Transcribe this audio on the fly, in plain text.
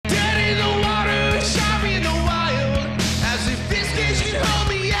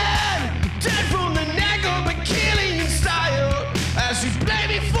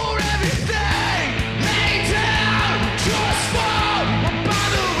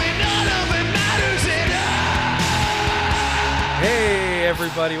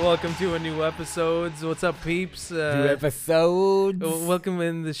everybody, welcome to a new episode. What's up, peeps? New episodes. Welcome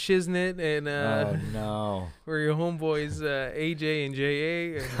in the shiznit, and oh no, we're your homeboys, AJ and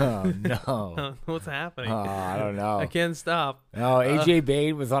JA. Oh no, what's happening? I don't know. I can't stop. No, AJ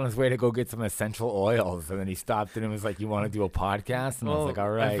Bade was on his way to go get some essential oils, and then he stopped and was like, "You want to do a podcast?" And I was like, "All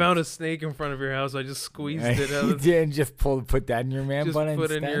right." I found a snake in front of your house. I just squeezed it out. You didn't just put that in your man bun Just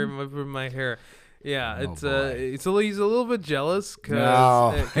put instead? in my hair. Yeah, Oh, he's a little bit jealous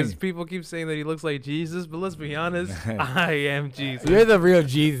because people keep saying that he looks like Jesus, but let's be honest, I am Jesus. You're the real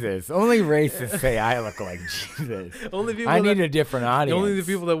Jesus. Only racists say I look like Jesus. Only people I need a different audience. Only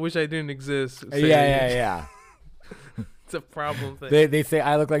the people that wish I didn't exist. Say Yeah. It's a problem thing. They say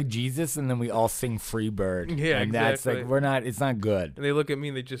I look like Jesus, and then we all sing Free Bird. Yeah, and exactly. that's like it's not good. And they look at me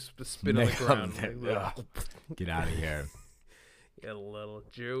and they just spit on the ground. Get out of here. You little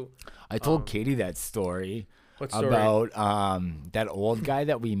Jew. I told Katie that story. What story? About that old guy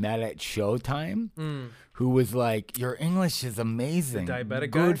that we met at Showtime, who was like, "Your English is amazing, the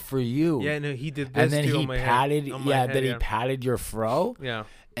diabetic good guy? For you." Yeah, no, he did this and then too he on my patted, head. Then he patted your fro. Yeah,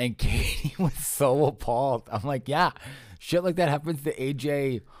 and Katie was so appalled. I'm like, yeah, shit like that happens to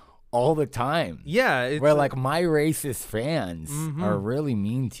AJ all the time. Yeah, it's where like my racist fans are really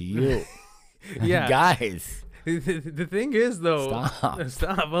mean to you. Yeah, guys. The thing is, though,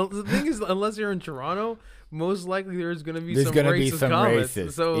 stop. Well, the thing is, unless you're in Toronto, most likely there's going to be some racist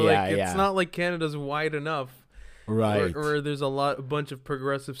comments. So it's not like Canada's wide enough, right? Or there's a bunch of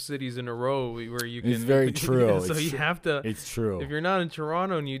progressive cities in a row where you can. It's very true. So you have to. It's true. If you're not in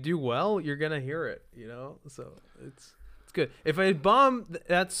Toronto and you do well, you're gonna hear it. You know, so it's good. If I bomb,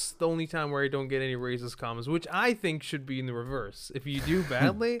 that's the only time where I don't get any racist comments, which I think should be in the reverse. If you do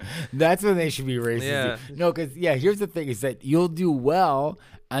badly, that's when they should be racist. Yeah. No, because here's the thing: is that you'll do well,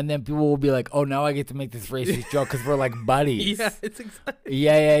 and then people will be like, "Oh, now I get to make this racist joke because we're like buddies." Yeah, it's exactly.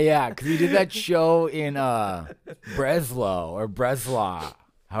 Yeah. Because we did that show in Breslau or Breslau,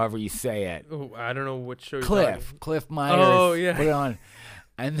 however you say it. Oh, I don't know what show. Cliff Myers. Oh yeah. Put it on.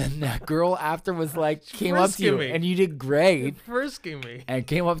 And then that girl after was like, came up to you, and you did great. Frisking me. And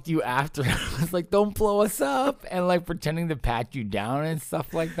came up to you after and was like, "Don't blow us up," and like pretending to pat you down and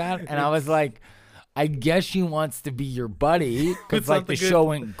stuff like that. And I was like, I guess she wants to be your buddy because like the show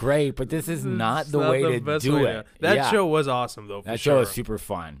went great, but this is not the way to do it. That show was awesome though. That show was super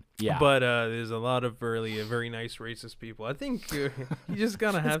fun. Yeah, but there's a lot of very nice racist people. I think you just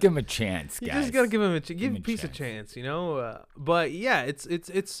gotta have give him a chance, guys. You just gotta give him a piece of chance, you know. But yeah,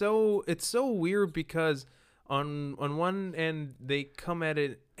 it's so weird because on one end they come at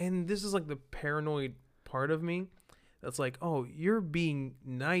it, and this is like the paranoid part of me. That's like, oh, you're being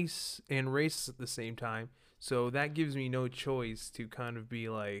nice and racist at the same time. So that gives me no choice to kind of be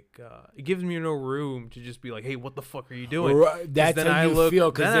like, it gives me no room to just be like, hey, what the fuck are you doing? Right, that's then how you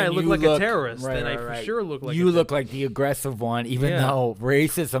feel. Then I look like a terrorist. Then I for sure look like you look like the aggressive one, even though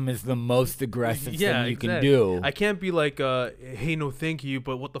racism is the most aggressive thing you can do. I can't be like, hey, no, thank you,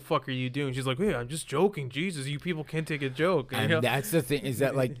 but what the fuck are you doing? She's like, hey, I'm just joking. Jesus, you people can't take a joke. And that's the thing is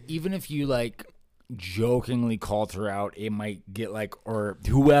that like even if you like jokingly called her out, it might get like or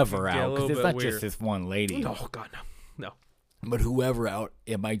whoever out because it's not weird. Just this one lady. Oh god, no. But whoever out,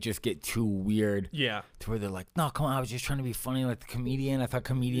 it might just get too weird. Yeah. To where they're like, no, come on, I was just trying to be funny like the comedian. I thought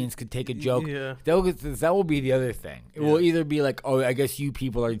comedians could take a joke. Yeah. That will be the other thing. It will either be like, oh, I guess you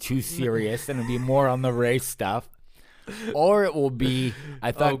people are too serious, and it'll be more on the race stuff. Or it will be,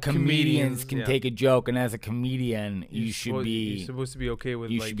 I thought comedians can take a joke, and as a comedian, you're supposed to be okay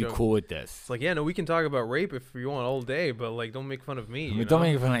with. You should be cool with this. It's like, yeah, no, we can talk about rape if you want all day, but like, don't make fun of me. Don't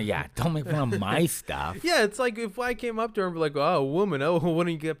make fun of my stuff. Yeah, it's like if I came up to her and be like, "Oh, woman, when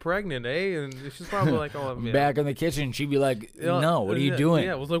do you get pregnant, eh?" And she's probably like, "Oh, yeah." Back in the kitchen, she'd be like, "No, what are you doing?"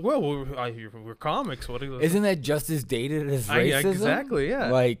 Yeah, I was like, "Well, we're comics. What isn't that just as dated as racism?" Exactly.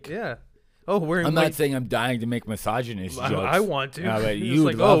 Yeah. Like, yeah. Oh, I'm not saying I'm dying to make misogynist jokes. I want to. But you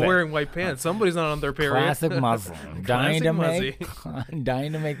like, wearing white pants. Somebody's not on their period. Classic Muslim. dying to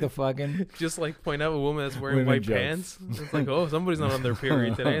make the fucking. Just like point out a woman that's wearing white pants. It's like, oh, somebody's not on their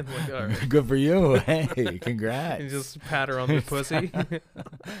period today. It's like, all right. Good for you. Hey, congrats. And just pat her on the pussy.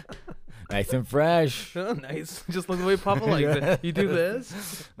 Nice and fresh. Oh, nice. Just like the way Papa likes it. You do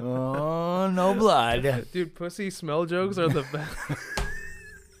this. Oh, no blood. Dude, pussy smell jokes are the best.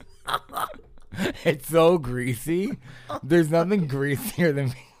 It's so greasy. There's nothing greasier than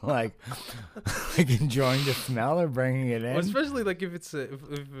being like enjoying the smell or bringing it in. Well, especially like if it's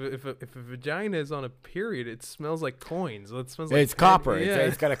if a vagina is on a period, it smells like coins. It smells like copper. Yeah.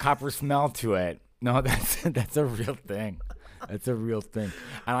 It's got a copper smell to it. No, that's a real thing. That's a real thing.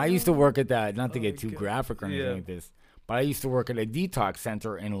 And I used to work at that. Not to get too graphic or anything like this, but I used to work at a detox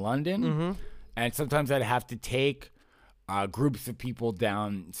center in London, and sometimes I'd have to take groups of people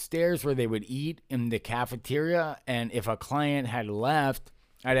downstairs where they would eat in the cafeteria, and if a client had left,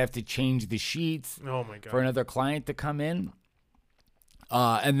 I'd have to change the sheets for another client to come in.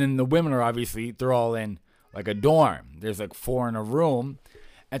 And then the women are obviously, they're all in like a dorm. There's like 4 in a room.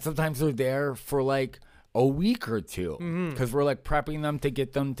 And sometimes they're there for like a week or two because we're like prepping them to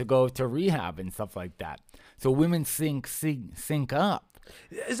get them to go to rehab and stuff like that. So women sync up.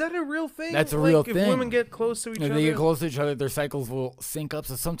 Is that a real thing? That's a real thing. If women get close to each other? They get close to each other, their cycles will sync up.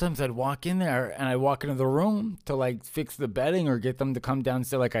 So sometimes I'd walk in there and I'd walk into the room to like fix the bedding or get them to come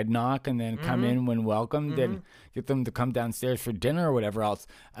downstairs. Like I'd knock and then come in when welcomed and get them to come downstairs for dinner or whatever else.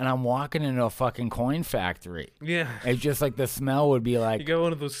 And I'm walking into a fucking coin factory. Yeah. It's just like the smell would be like. You got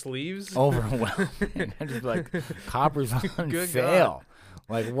one of those sleeves? Overwhelming. And just like coppers on sale.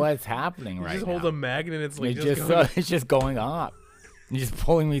 Like what's happening right now? You just hold a magnet. It's like it's just going up. You're just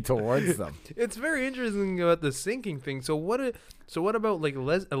pulling me towards them. It's very interesting about the syncing thing. So what about like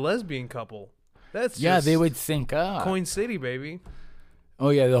a lesbian couple? That's just they would sync up. Coin City, baby. Oh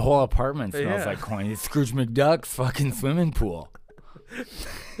yeah, the whole apartment smells like coin. It's Scrooge McDuck's fucking swimming pool.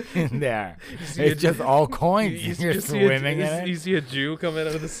 In there, it's just all coins. You're swimming in it. You see a Jew coming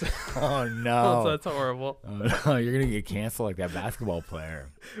out of the. Oh no, that's horrible. Oh, no, you're gonna get canceled like that basketball player.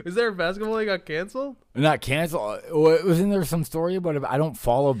 Is there a basketball that got canceled? Not canceled. Wasn't there some story about it? I don't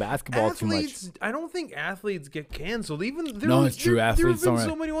follow basketball too much. I don't think athletes get canceled. It's true. Athletes there have been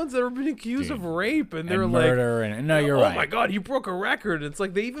so many ones that have been accused of rape and they're murder like, no, you're right. Oh my god, you broke a record. It's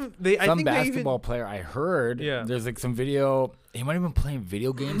like some basketball player I heard. Yeah. There's like some video. He might have been playing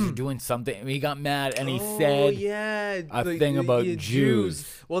video games or doing something. I mean, he got mad and he said a thing about Jews.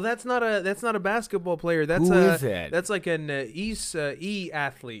 Well, that's not a basketball player. Who is it? That's like an E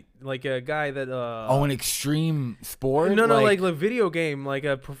athlete, like a guy that. An extreme sport. No, like a video game, like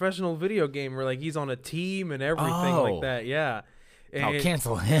a professional video game where like he's on a team and everything like that. Yeah. I'll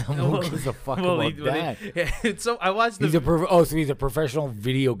cancel him. Who gives a fuck about that? So I watched the. So he's a professional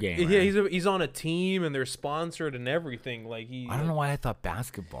video gamer. Yeah, he's on a team and they're sponsored and everything. Like I don't know why I thought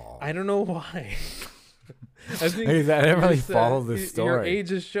basketball. I don't know why. I think I didn't really follow the story. Your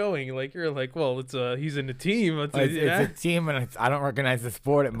age is showing. Like you're like, well, he's in a team. It's a team, and I don't recognize the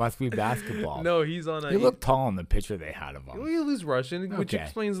sport. It must be basketball. No, he's on a. He looked tall in the picture they had of him. Well, he's Russian, which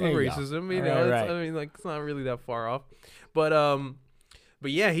explains the racism. You know, right. I mean, like it's not really that far off, but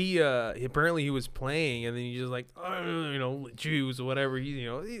yeah, he apparently he was playing, and then he just like, Jews or whatever.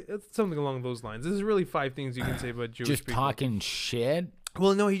 It's something along those lines. This is really 5 things you can say about Jewish just people. Talking shit.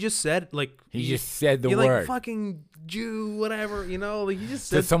 Well, no, he just said like he just said the word, like fucking Jew, whatever. Like he just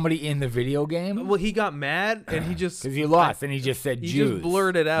said. Did somebody in the video game? Well, he got mad and he just because he lost and he just said Jews. He just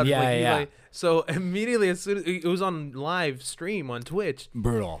blurted out. Yeah. So immediately, as soon as it was on live stream on Twitch,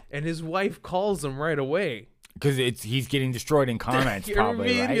 brutal, and his wife calls him right away. Because he's getting destroyed in comments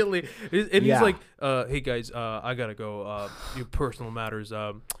probably, immediately. Right? And he's like, hey guys, I gotta go. Your personal matters.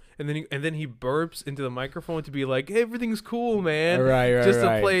 And then he burps into the microphone to be like, hey, everything's cool, man. Right. Just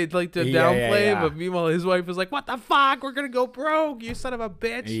to play, like to downplay. But meanwhile, his wife was like, what the fuck? We're gonna go broke, you son of a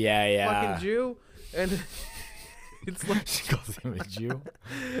bitch. Yeah. Fucking Jew. And it's like she calls him a Jew.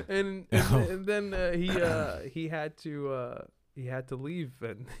 and then he had to leave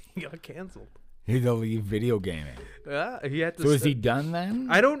and he got canceled. He had to leave video gaming. Yeah, he had to. So is he done then?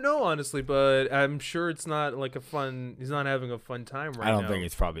 I don't know, honestly, but I'm sure it's not like he's not having a fun time right now. I don't think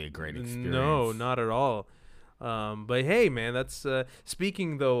it's probably a great experience. No, not at all. But hey, man, that's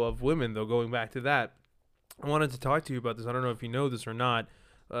speaking though of women, though, going back to that, I wanted to talk to you about this. I don't know if you know this or not.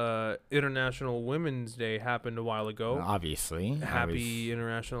 International Women's Day happened a while ago. Obviously. Happy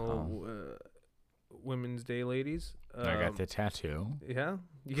International Women's Day, ladies. I got the tattoo. Yeah?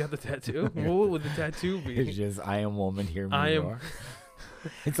 You got the tattoo? What would the tattoo be? It's just, I am woman, hear me roar.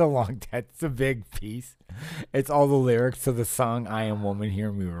 It's a long tattoo. It's a big piece. It's all the lyrics to the song, I Am Woman,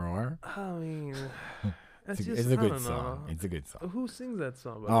 Hear Me Roar. I mean... It's a good song. It's a good song. Who sings that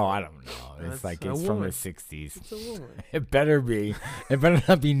song? I don't know. It's from the 60s. It's a woman. It better be. It better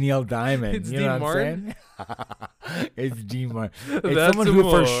not be Neil Diamond. It's you Dean know what Martin? I'm saying? It's Dean Martin. It's someone who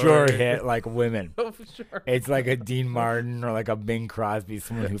for sure hit like women. Oh, for sure. It's like a Dean Martin or like a Bing Crosby,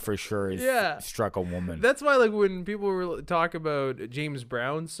 someone who for sure has struck a woman. That's why like when people talk about James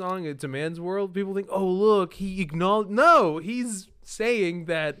Brown's song, It's a Man's World, people think, oh, look, he acknowledged. No, he's saying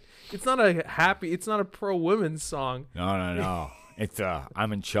that it's not a pro-women's song. No. It's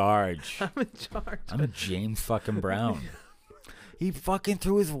I'm in charge. I'm in charge. I'm James fucking Brown. He fucking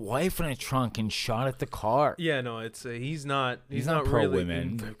threw his wife in a trunk and shot at the car. Yeah, no, it's he's not pro really,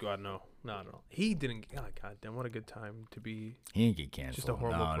 women. God, no, not at all. He didn't. God damn, what a good time to be. He didn't get canceled. Just a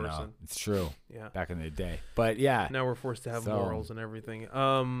horrible person. No, it's true. Yeah, back in the day. But yeah, now we're forced to have morals and everything.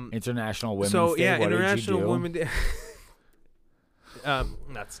 International Women's so Day. yeah, what International did you do? Women's Day.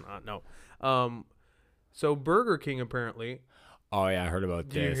 That's not no. So Burger King apparently. Oh yeah, I heard about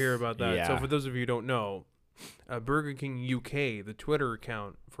this. Did you hear about that? Yeah. So for those of you who don't know, Burger King UK, the Twitter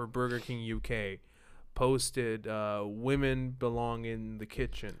account for Burger King UK, posted "Women belong in the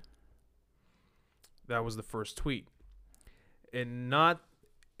kitchen." That was the first tweet, and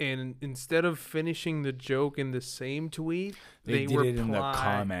instead of finishing the joke in the same tweet, they did it in the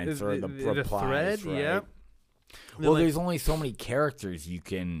comments or the replies, thread. right? Yeah. Well, there's only so many characters you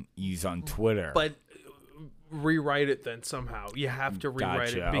can use on Twitter. But rewrite it then somehow. You have to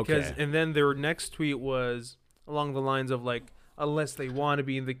rewrite it because, okay. And then their next tweet was along the lines of like, unless they want to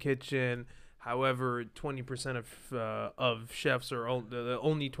be in the kitchen. However, 20% of chefs are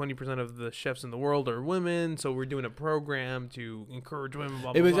only 20% of the chefs in the world are women. So we're doing a program to encourage women.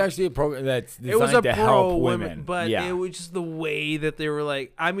 Blah, blah, it was blah. actually a program that's designed to help women, but it was just the way that they were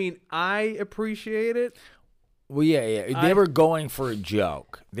like. I mean, I appreciate it. Well, yeah. They were going for a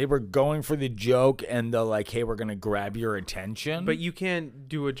joke. They were going for the joke, and they're like, "Hey, we're gonna grab your attention." But you can't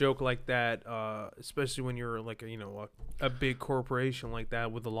do a joke like that, especially when you're like a big corporation like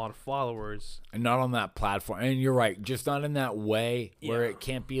that with a lot of followers. And not on that platform. And you're right, just not in that way where Yeah. it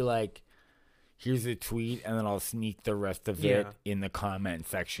can't be like, here's a tweet, and then I'll sneak the rest of it in the comment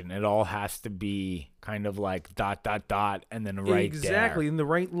section. It all has to be kind of like ... and then right exactly there. in the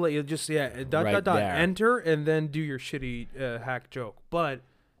right just Right there. enter and then do your shitty hack joke. But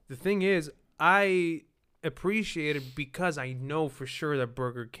the thing is, I appreciate it because I know for sure that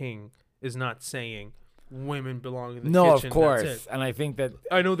Burger King is not saying women belong in the No, kitchen. of course. That's it. And I think that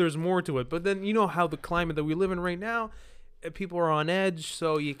I know there's more to it, but then you know how the climate that we live in right now, people are on edge,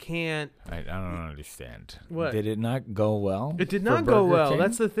 so you can't. I don't understand. What? Did it not go well? It did for not go Burger well. King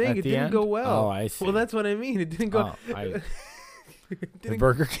That's the thing. at It the didn't end? go well. Oh, I see. Well, that's what I mean. It didn't go. Is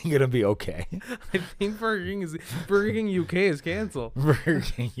Burger King gonna be okay? I think Burger King UK is canceled. Burger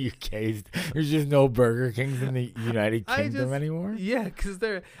King UK. There's just no Burger Kings in the United Kingdom anymore. Yeah, because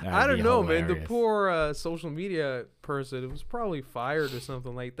they're. That'd I don't be know, man. The hilarious. poor social media person was probably fired or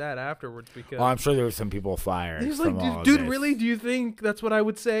something like that afterwards because. Oh, I'm sure there were some people fired. He's from like, all of dude, this. really? Do you think that's what I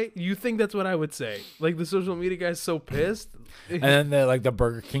would say? You think that's what I would say? Like the social media guy's so pissed. And then the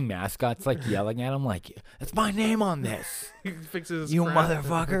Burger King mascot's like yelling at him like, "It's my name on this, He fixes his you crown.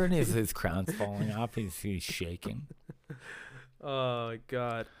 motherfucker!" And his crown's falling off. He's shaking. Oh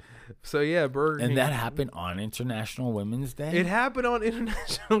God. So yeah, Burger King. And that happened on International Women's Day. It happened on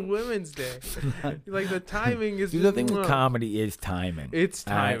International Women's Day. Like the timing is. Dude, the thing with comedy is timing. It's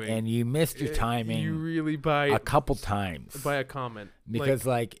timing, and you missed your timing. You really a couple times by a comment because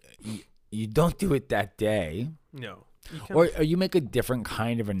you don't do it that day. No. Or you make a different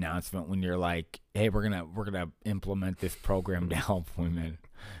kind of announcement when you're like, "Hey, we're gonna implement this program to help women."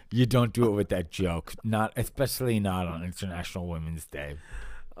 You don't do it with that joke, especially not on International Women's Day.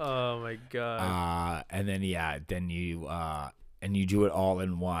 Oh my God. And then you do it all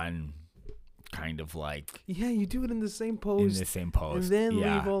in one, kind of like. Yeah, you do it in the same post. In the same post, and then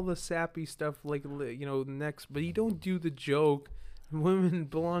leave all the sappy stuff next, but you don't do the joke. Women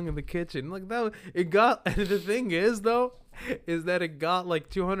belong in the kitchen. Like that, it got. And the thing is, though, is that it got like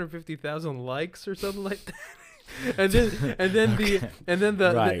 250,000 likes or something like that. And then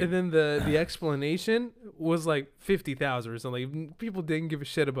the explanation was like 50,000 or something. People didn't give a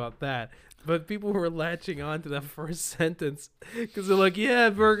shit about that. But people were latching on to that first sentence because they're like,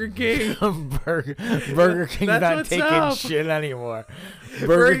 "Yeah, Burger King, Burger King's not taking shit anymore.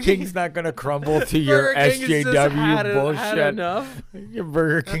 Burger King's not gonna crumble to your SJW bullshit. Had enough.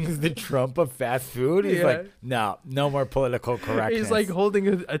 Burger King's the Trump of fast food. He's like, no more political correctness. He's like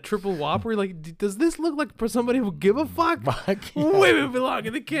holding a triple Whopper. Like, does this look like for somebody who give a fuck? Women belong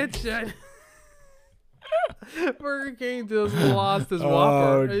in the kitchen. Burger King just lost his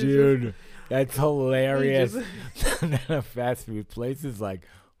Whopper. Oh, dude. That's hilarious. And then a fast food place is like,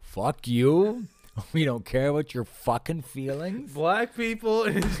 "Fuck you. We don't care about your fucking feelings." Black people,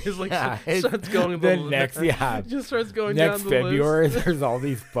 and it just like starts going. Just starts going next down the February. list. There's all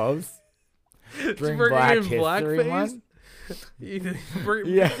these posts during Burger Black King History blackface. Month. The in Burger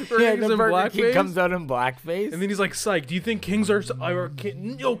King blackface comes out in blackface. and then he's like, "Psych, do you think kings are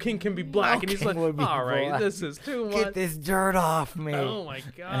no king can be black?" No and he's king like, would be "All right, black. this is too much." Get this dirt off me. Oh my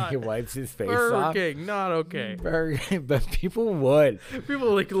And god. he wipes his face Burger off. King, not okay. But people would.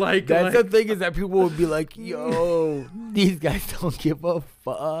 People like That's the thing, is that people would be like, yo, these guys don't give a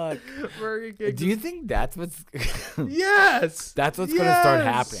fuck. Burger King. Do you think that's what's Yes. that's what's going to start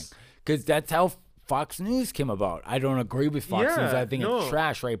happening? Because that's how Fox News came about. I don't agree with Fox News. I think it's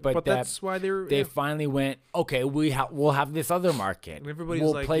trash, right? But that's why they finally went, okay, we'll have this other market. Everybody's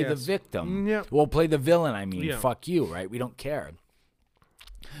we'll like, play the yes. victim. Yeah. We'll play the villain, I mean. Yeah. Fuck you, right? We don't care.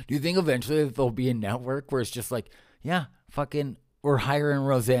 Do you think eventually there'll be a network where it's just like, yeah, fucking, we're hiring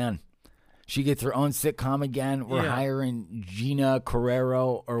Roseanne. She gets her own sitcom again. We're hiring Gina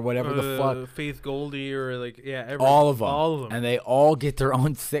Carrero or whatever the fuck. Faith Goldie or like, all of them. All of them. And they all get their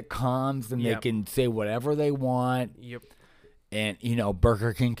own sitcoms and they Yep. can say whatever they want. Yep. And,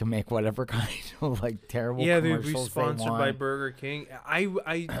 Burger King can make whatever kind of like terrible commercials they'd be sponsored they want. by Burger King.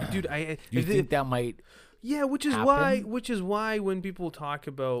 Dude, Do you think that might... Yeah, which is happen? why when people talk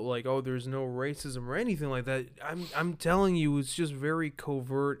about like, oh, there's no racism or anything like that, I'm telling you, it's just very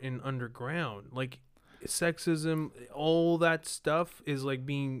covert and underground. Like sexism, all that stuff is like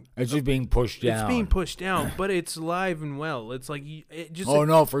It's just being pushed down. It's being pushed down, but it's live and well. It's like it just. Oh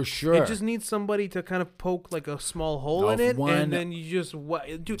no, for sure. It just needs somebody to kind of poke like a small hole in it, and then you just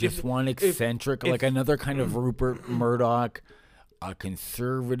dude, just one eccentric, like another kind of Rupert Murdoch. A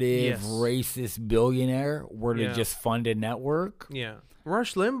conservative, racist billionaire were to just fund a network. Yeah.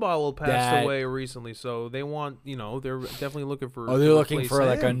 Rush Limbaugh will pass away recently, so they want, they're definitely looking for. Oh, they're looking for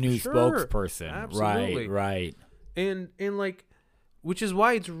like a new Sure. spokesperson. Absolutely. Right. And like, which is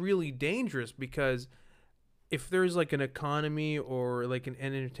why it's really dangerous, because if there's like an economy or like an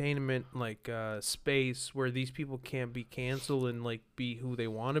entertainment like space where these people can't be canceled and like be who they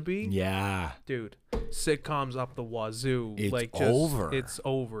want to be, dude, sitcoms up the wazoo. It's like just, over. It's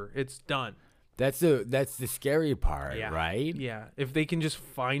over. It's done. That's the scary part, right? Yeah. If they can just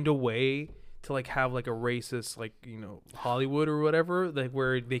find a way to like have like a racist like Hollywood or whatever, like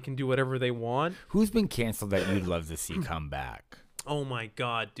where they can do whatever they want. Who's been canceled that you'd love to see come back? Oh my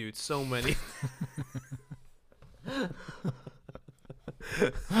god, dude, so many.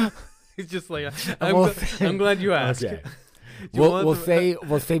 It's just like I'm glad you asked. Okay. We'll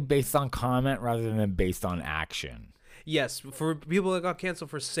say based on comment rather than based on action. Yes, for people that got canceled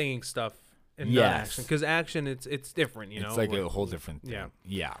for saying stuff and not action, because action it's different. It's like a whole different thing.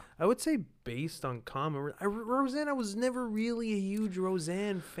 Yeah. I would say based on comment. Roseanne, I was never really a huge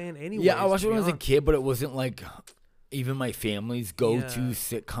Roseanne fan anyway. Yeah, I watched it when I was a kid, but it wasn't like even my family's go-to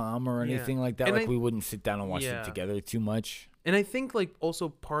sitcom or anything like that. And we wouldn't sit down and watch it together too much. And I think like also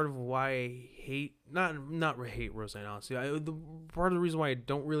part of why I hate not hate Roseanne, honestly. Part of the reason why I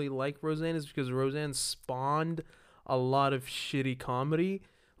don't really like Roseanne is because Roseanne spawned a lot of shitty comedy.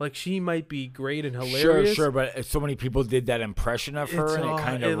 Like, she might be great and hilarious. Sure, but so many people did that impression of her, and it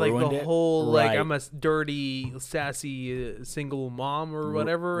kind of ruined like the it. whole like I'm a dirty, sassy single mom or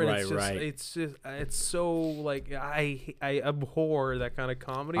whatever. And it's so like I abhor that kind of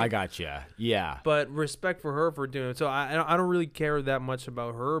comedy. I gotcha. Yeah. But respect for her for doing it. So I don't really care that much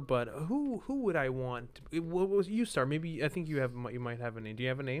about her. But who would I want? What was you start? Maybe I think you might have a name. Do you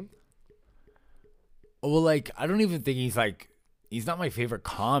have a name? Well, like I don't even think he's not my favorite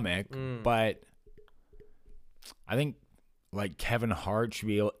comic, but I think like Kevin Hart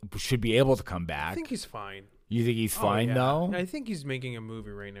should be able to come back. I think he's fine. You think he's fine though? I think he's making a movie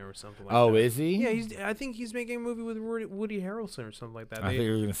right now or something like that. Oh, is he? Yeah, I think he's making a movie with Woody Harrelson or something like that. I think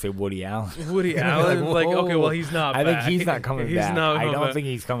you were gonna say Woody Allen. Woody Allen, like okay, well he's not. I think he's not coming back. I don't think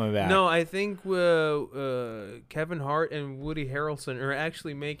he's coming back. No, I think Kevin Hart and Woody Harrelson are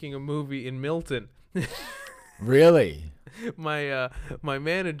actually making a movie in Milton. Really? My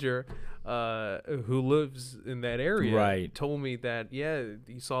manager, who lives in that area, told me that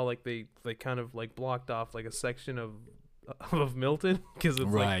he saw like they kind of like blocked off like a section of Milton because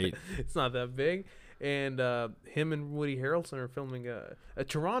it's like it's not that big, and him and Woody Harrelson are filming a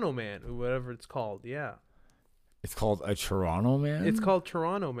Toronto Man or whatever it's called. Yeah, it's called a Toronto Man. It's called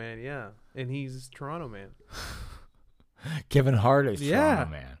Toronto Man. Yeah, and he's Toronto Man. Kevin Hart is Toronto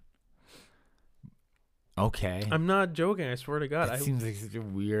Man. Okay. I'm not joking. I swear to God. It seems like such a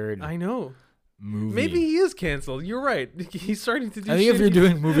weird. I know. movie. Maybe he is canceled. You're right. He's starting to do. I think if you're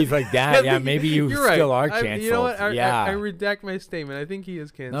doing movies like that, yeah, maybe you're still right. are canceled. You know what? I redact my statement. I think he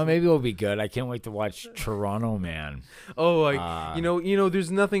is canceled. No, maybe it'll be good. I can't wait to watch Toronto Man. Oh,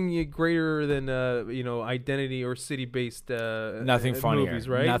 there's nothing greater than identity or city-based nothing funnier, movies,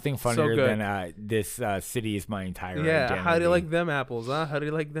 right? Nothing funnier than this city is my entire identity. How do you like them apples, huh? How do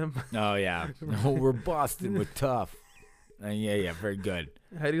you like them? Oh yeah, we're Boston, we're tough. Yeah, very good.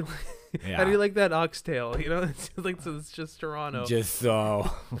 How do you like that oxtail? It's just Toronto. Just so.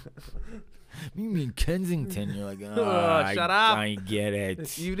 You mean Kensington? You're like, shut up. I get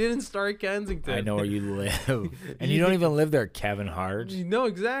it. You didn't start Kensington. I know where you live, and you don't even live there, Kevin Hart. You know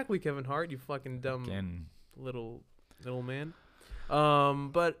exactly, Kevin Hart. You fucking dumb little man.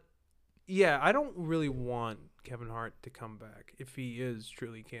 But yeah, I don't really want Kevin Hart to come back if he is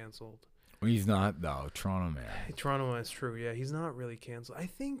truly canceled. Well, he's not though. Toronto Man. Toronto Man is true. Yeah, he's not really canceled. I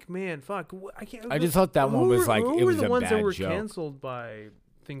think, man, fuck. I can't. I just thought that one was like it was a bad joke. Who were the ones that were canceled by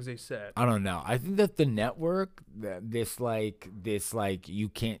things they said? I don't know. I think that the network, this you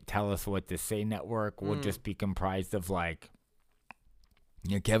can't tell us what to say network will just be comprised of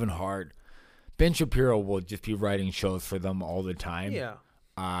Kevin Hart, Ben Shapiro will just be writing shows for them all the time. Yeah.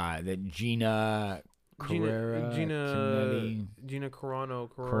 That Gina Carano,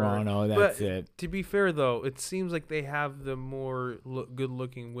 that's it. To be fair, though, it seems like they have the more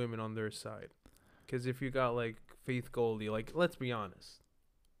good-looking women on their side. Because if you got Faith Goldie, let's be honest,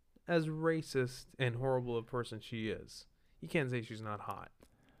 as racist and horrible a person she is, you can't say she's not hot.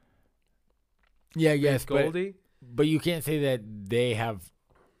 Yeah, yes, Goldie, but you can't say that they have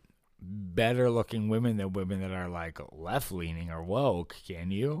better looking women than women that are left leaning or woke,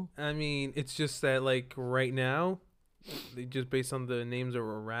 can you? I mean, it's just that right now, just based on the names that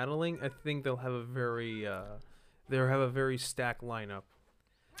we're rattling, I think they'll have a very stacked lineup.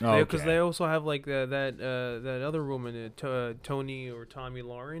 Because they also have that other woman, Tony or Tommy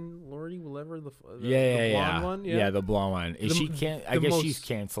Lordy, whatever the blonde one. Yeah, the blonde one. Is she I guess she's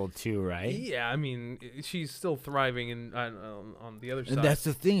canceled too, right? Yeah, I mean she's still thriving on the other side. And that's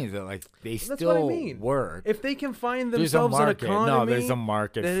the thing is that they still work. If they can find themselves an economy, there's a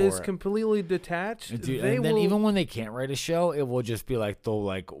market that for is completely detached. And then even when they can't write a show, it will just be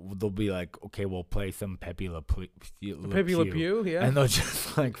they'll be okay, we'll play some Pepe Le Pew, yeah, and they'll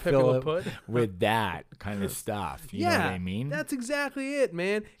just fill it with that kind of stuff. You know what I mean? That's exactly it,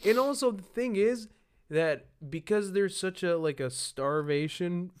 man. And also the thing is that because there's such a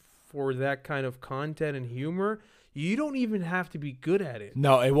starvation for that kind of content and humor, you don't even have to be good at it.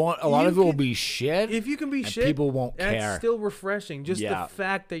 No, it won't. A lot of it will be shit. If you can be shit, people won't care. That's still refreshing. Just the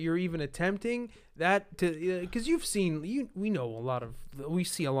fact that you're even attempting that because we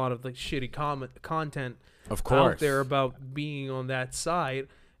see a lot of shitty content, of course, out there about being on that side.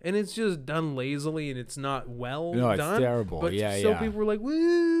 And it's just done lazily, and it's not well done. No, it's terrible. But people were like,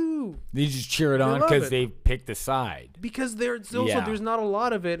 "Woo!" They just cheer it on because they picked a side. Because there's not a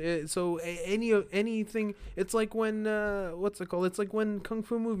lot of it. So anything, it's like when what's it called? It's like when kung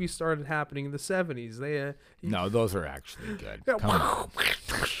fu movies started happening in the 70s. No, those are actually good. Come on.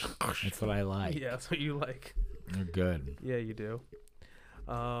 That's what I like. Yeah, that's what you like. They're good. Yeah, you do.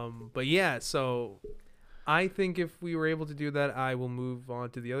 But yeah, so. I think if we were able to do that, I will move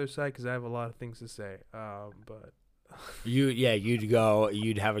on to the other side because I have a lot of things to say. But you'd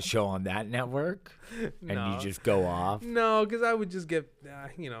have a show on that network, and you just go off. No, because I would just get,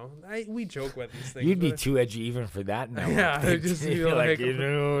 we joke about these things. You'd be too edgy even for that network. Yeah, I'd just be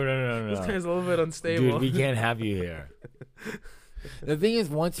no. This guy's a little bit unstable. Dude, we can't have you here. The thing is,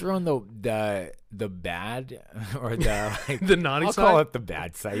 once you're on the bad or the naughty I'll side, call it the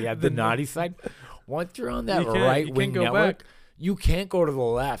bad side. Yeah, the naughty side. Once you're on that right wing network, you can't go to the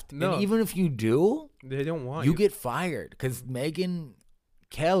left. No. And even if you do, they don't want you. You get fired because Megyn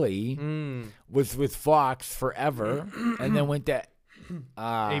Kelly was with Fox forever, and then went to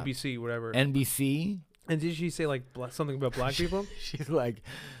ABC, whatever, NBC. And did she say something about black people? She's like.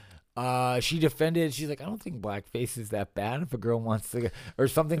 She defended. She's like, I don't think blackface is that bad if a girl wants to, or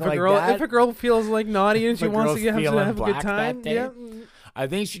something that. If a girl feels naughty and she wants to have a good time, yeah. I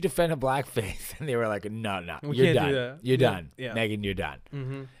think she defended blackface, and they were like, "No, you're done. You're done, Megyn. You're done,"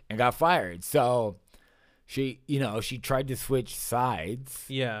 and got fired. So she tried to switch sides,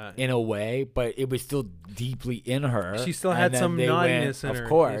 in a way, but it was still deeply in her. She still had some naughtiness in her. Of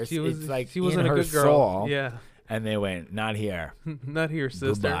course, she wasn't a good girl. Yeah. And they went, not here. Not here,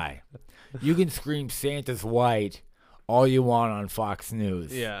 sister. Goodbye. You can scream Santa's white all you want on Fox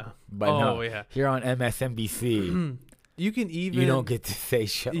News. Yeah. But here on MSNBC, you can even... You don't get to say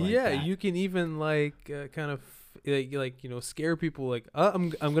shit like that. Yeah, you can even kind of like scare people. Like, I'm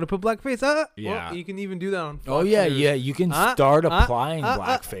gonna put blackface. Yeah. Well, you can even do that on Fox Oh yeah, News. yeah. You can start applying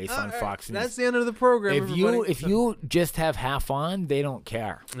blackface on Fox News. That's the end of the program. If you just have half on, they don't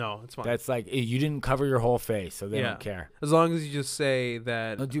care. No, it's fine. That's like you didn't cover your whole face, so they don't care. As long as you just say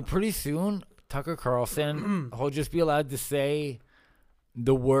that. No, dude, pretty soon Tucker Carlson he'll just be allowed to say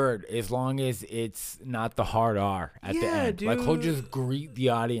the word as long as it's not the hard R at the end. Dude. Like he'll just greet the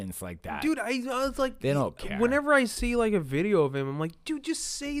audience like that. Dude, I was like, they don't care. Whenever I see like a video of him, I'm like, dude,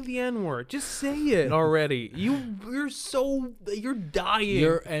 just say the N-word. Just say it already. You're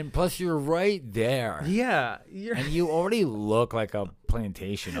dying. And plus you're right there. Yeah. And you already look like a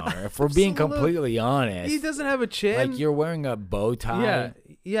plantation owner. If we're being completely honest. He doesn't have a chin. Like you're wearing a bow tie.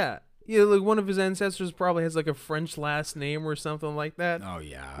 Yeah. Yeah, like one of his ancestors probably has like a French last name or something like that. Oh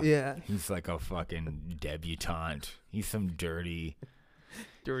yeah. Yeah. He's like a fucking debutante. He's some dirty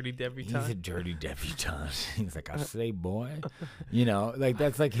debutante. He's a dirty debutante. He's like, I say, boy. Like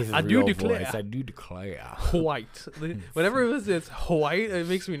that's like his I real do declare. voice. I do declare. White. Whenever it's white, it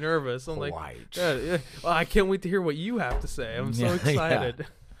makes me nervous. I'm like, well, I can't wait to hear what you have to say. I'm so excited.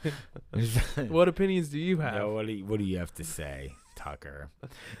 What opinions do you have? Yeah, what do you have to say? Tucker.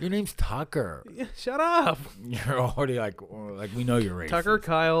 Your name's Tucker. Yeah, shut up. You're already like we know you're racist. Tucker,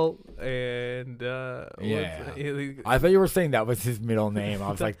 Kyle, and I thought you were saying that was his middle name.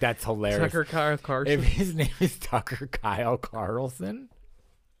 I was like, that's hilarious. Tucker, Kyle, Carlson. If his name is Tucker Kyle Carlson,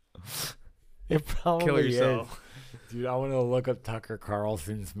 it probably kill yourself. Is. Dude, I want to look up Tucker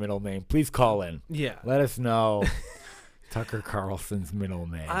Carlson's middle name. Please call in. Yeah. Let us know. Tucker Carlson's middle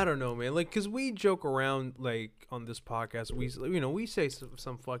name. I don't know, man. Like, because we joke around, like, on this podcast. We say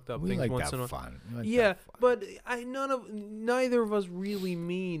some fucked up things like once in a while. Fun. But neither of us really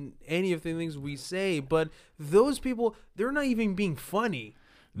mean any of the things we say. But those people, they're not even being funny.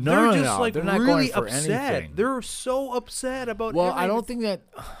 They're just like they're not really going for upset. anything. They're so upset about. Well, everything. I don't think that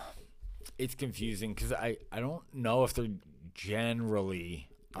it's confusing because I don't know if they're generally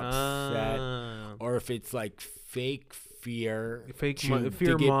upset or if it's like fake fear, fear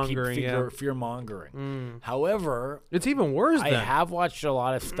mongering, fear mongering. However, it's even worse. I have watched a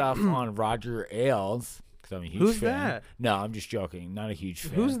lot of stuff on Roger Ailes because I'm a huge fan. Who's that? No, I'm just joking. Not a huge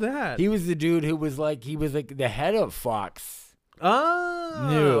fan. Who's that? He was the dude who was like the head of Fox.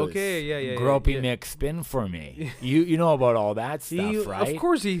 News. Okay, yeah. Gropey Mick spin for me. You know about all that stuff, right? Of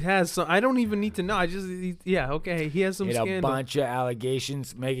course he has some. I don't even need to know. He has some scandal. A bunch of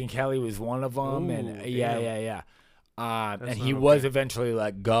allegations. Megyn Kelly was one of them, and yeah. And he was eventually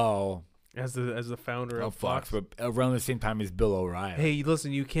let go as the founder of Fox, but around the same time as Bill O'Reilly. Hey,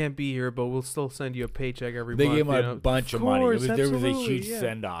 listen, you can't be here, but we'll still send you a paycheck every month. They gave him a bunch of money. There was a huge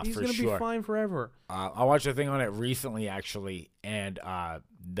send off for sure. He's gonna be fine forever. I watched a thing on it recently, actually, and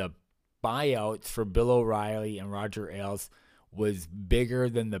the buyouts for Bill O'Reilly and Roger Ailes was bigger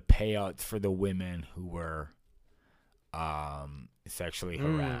than the payouts for the women who were sexually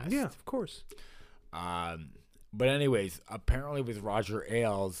harassed. Yeah, of course. But anyways, apparently with Roger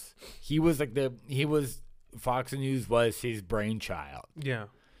Ailes, Fox News was his brainchild. Yeah.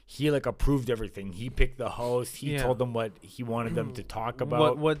 He approved everything. He picked the host. He told them what he wanted them to talk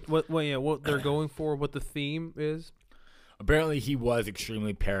about. What they're going for, what the theme is. Apparently he was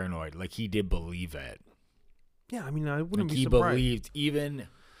extremely paranoid. Like he did believe it. Yeah, I mean, I wouldn't be surprised. He believed even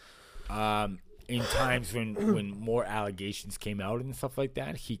in times when more allegations came out and stuff like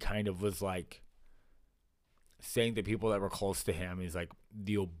that, he kind of was like saying to people that were close to him, is like,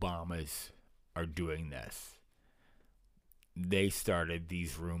 the Obamas are doing this. They started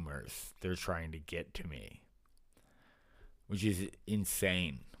these rumors. They're trying to get to me. Which is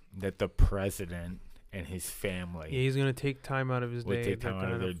insane that the president and his family... Yeah, he's going to take time out of his day. Would take time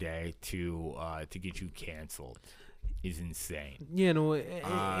out of their day to get you canceled. Is insane. Yeah, no,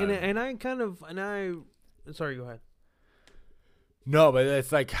 and I kind of... Sorry, go ahead. No, but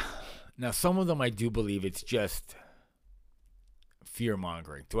it's like... Now, some of them I do believe it's just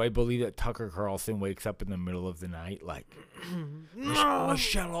fear-mongering. Do I believe that Tucker Carlson wakes up in the middle of the night like,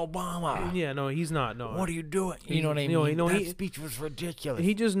 Michelle Obama? Yeah, no, he's not. No. What are you doing? You know what I mean? That speech was ridiculous.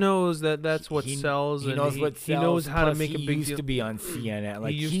 He just knows that's what sells. He knows what sells. He knows how to make a big deal. He used to be on CNN.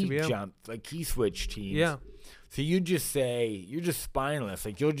 Like, he jumped. Like, he switched teams. Yeah. So you just say, you're just spineless.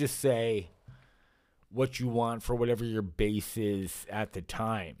 Like, you'll just say what you want for whatever your base is at the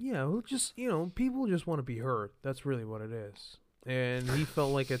time. Yeah, well, just, people just want to be heard. That's really what it is. And he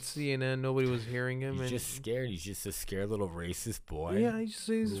felt like at CNN nobody was hearing him. He's just scared. He's just a scared little racist boy. Yeah,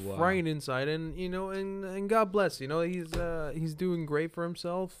 he's frightened inside, and and God bless. He's doing great for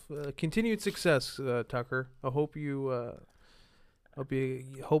himself. Continued success, Tucker. I hope you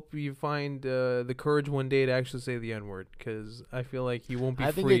Hope you find the courage one day to actually say the N-word, because I feel like you won't be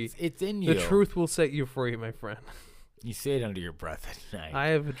free. I think it's in you. The truth will set you free, my friend. You say it under your breath at night. I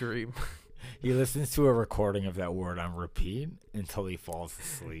have a dream. He listens to a recording of that word on repeat until he falls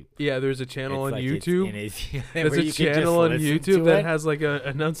asleep. Yeah, there's a channel on YouTube. There's a channel on YouTube that has like a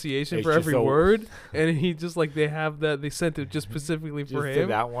enunciation for every word, and he just like they sent it just specifically for him.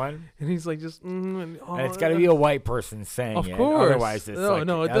 That one, and he's like and it's got to be a white person saying it. Of course, otherwise it's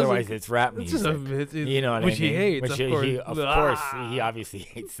otherwise it's rap music. You know what I mean? Which he hates. Which of course, he obviously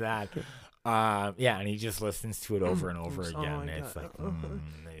hates that. Yeah, and he just listens to it over and over again. And it's like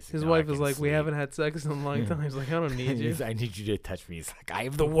his wife is like, "We haven't had sex in a long time." He's like, "I don't need you. I need you to touch me." He's like, "I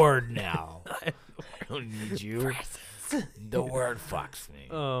have the word now. I don't need you. The word fucks me."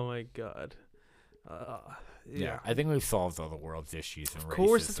 Oh my god. Yeah, I think we've solved all the world's issues. And of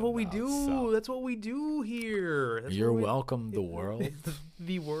course, that's what we do. So. That's what we do here. You're welcome, the world.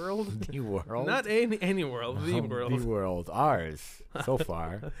 The world? The world? Not any world. The world. The world. Ours, so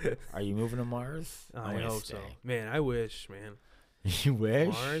far. Are you moving to Mars? I hope so. Man, I wish, man. You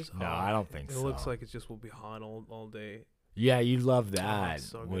wish? Mars? No, I don't think so. It looks like it just will be hot all day. Yeah, you'd love that,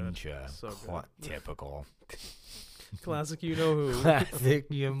 so wouldn't you? So typical. Classic, you know who. Classic,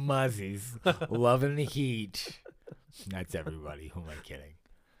 you muzzies. Loving the heat. That's everybody. Who am I kidding?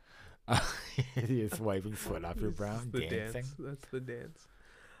 You're swiping sweat off your brow, dancing. That's the dance.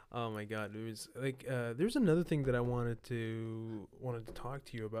 Oh my god, it was like there's another thing that I wanted to talk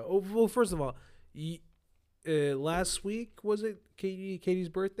to you about. Oh, well, first of all, last week was it Katie's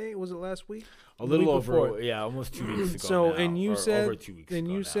birthday? Was it last week? A little over, almost 2 weeks ago. So, now, and you said, over 2 weeks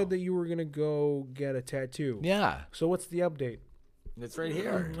ago said that you were gonna go get a tattoo. Yeah. So what's the update? It's right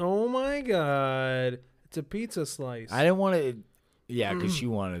here. Oh my god, it's a pizza slice. I didn't want to. Yeah, because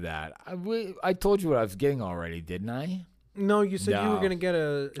you wanted that. I told you what I was getting already, didn't I? No, you said you were gonna get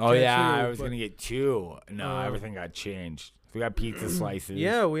a tattoo. Oh yeah, I was gonna get two. No, everything got changed. We got pizza slices.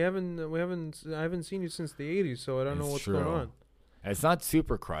 Yeah, I haven't seen you since the 80s, so I don't know what's going on. It's not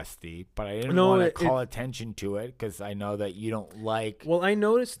super crusty, but I didn't want to call attention to it because I know that you don't like. Well, I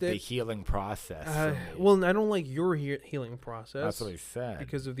noticed the healing process. Well, I don't like your healing process. That's what I said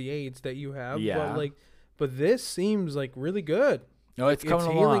because of the AIDS that you have. Yeah, but this seems like really good. No, it's coming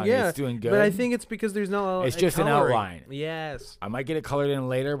along. Yeah, it's doing good. But I think it's because there's not. It's just an outline. Yes. I might get it colored in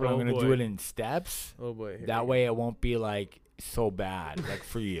later, but I'm gonna do it in steps. Oh boy. That way, it won't be like so bad, like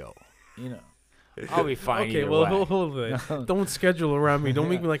for you. You know. I'll be fine. Okay, well, hold it. Don't schedule around me. Don't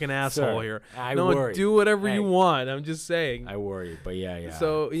make me like an asshole here. I worry. Do whatever you want. I'm just saying. I worry, but yeah.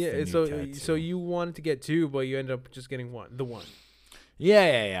 So so you wanted to get two, but you ended up just getting one. The one.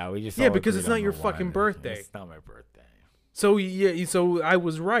 Yeah. We just because it's not your fucking birthday. It's not my birthday. So so I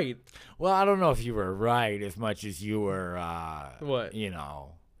was right. Well, I don't know if you were right as much as you were. What? You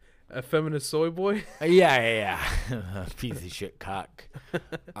know. A feminist soy boy? Yeah. Piece of shit cock.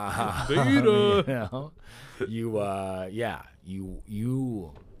 Beta. You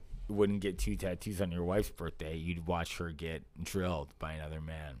wouldn't get two tattoos on your wife's birthday. You'd watch her get drilled by another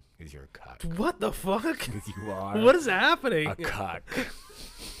man because you're a cock. What the fuck? Because you are. What is happening? A cock.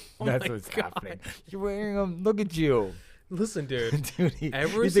 That's what's happening. You're wearing them. Look at you. Listen, dude.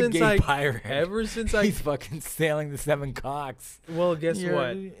 He's a gay pirate. Ever since he's fucking sailing the seven cocks. Well, guess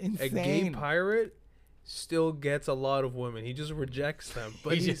what? Insane. A gay pirate still gets a lot of women. He just rejects them,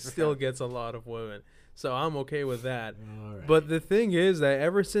 but he still gets a lot of women. So I'm okay with that. Right. But the thing is that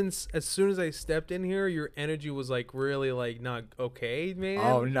as soon as I stepped in here, your energy was like really like not okay, man.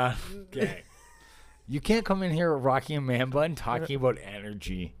 Oh, not okay. You can't come in here rocking a man bun talking about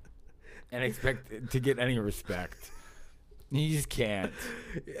energy and expect to get any respect. You just can't.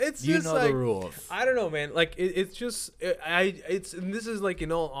 It's you just know like, the rules. I don't know, man. Like it's just and this is like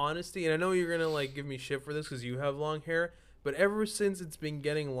in all honesty, and I know you're gonna like give me shit for this because you have long hair, but ever since it's been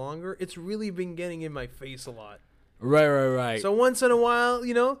getting longer, it's really been getting in my face a lot. Right. So once in a while,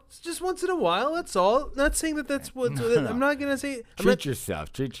 it's just once in a while. That's all. Not saying that's what. I'm not gonna say. Treat yourself.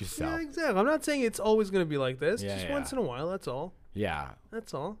 Yeah, exactly. I'm not saying it's always gonna be like this. Yeah, just once in a while. That's all. Yeah.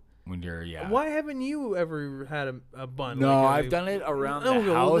 That's all. When you're Why haven't you ever had a bun? No, I've done it around the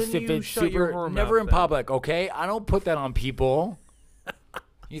house if it's super. Never in public, okay? I don't put that on people.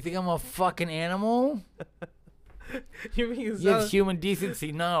 You think I'm a fucking animal? You have human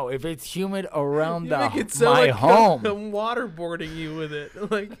decency. No, if it's humid around my home, I'm waterboarding you with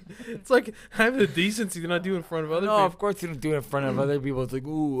it. Like it's like I have the decency to not do it in front of other people. No, of course you don't do it in front of other people. It's like,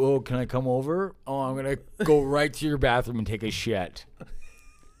 oh, can I come over? Oh, I'm gonna go right to your bathroom and take a shit.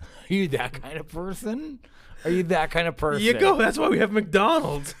 Are you that kind of person? Are you that kind of person? You go. That's why we have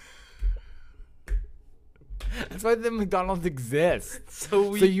McDonald's. That's why the McDonald's exists.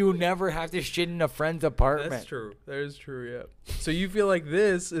 So you never have to shit in a friend's apartment. That's true. That is true. Yeah. So you feel like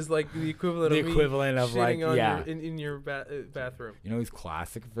this is like the equivalent of shitting on in your bathroom. You know who's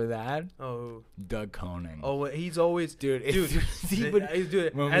classic for that? Oh, Doug Koning. Oh, he's always dude. As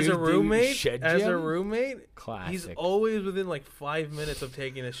a roommate, classic. He's always within like 5 minutes of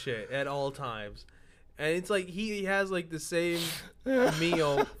taking a shit at all times. And it's like he has like the same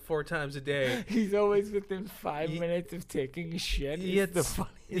meal 4 times a day. He's always within 5 minutes of taking a shit.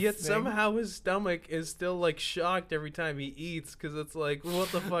 Yet somehow his stomach is still like shocked every time he eats because it's like,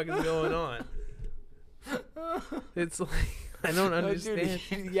 what the fuck is going on? It's like, I don't understand.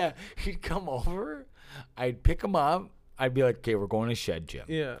 Dude, he'd come over. I'd pick him up. I'd be like, okay, we're going to shed, Jim.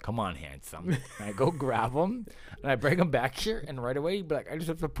 Yeah. Come on, handsome. And I go grab him, and I bring him back here, and right away he'd be like, I just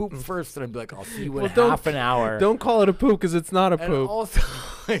have to poop first. And I'd be like, I'll see you in half an hour. Don't call it a poop because it's not a poop. Also,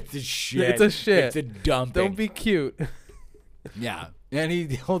 it's a shit. It's a shit. It's a dumping. Don't be cute. Yeah. And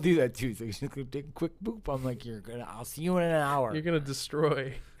he'll do that too. So he's just going to take a quick poop. I'm like, I'll see you in an hour. You're going to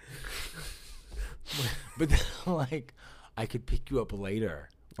destroy. But then, like, I could pick you up later.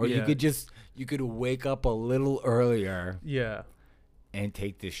 Or you could wake up a little earlier. Yeah. And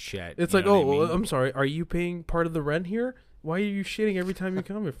take this shit. It's like, I'm sorry. Are you paying part of the rent here? Why are you shitting every time you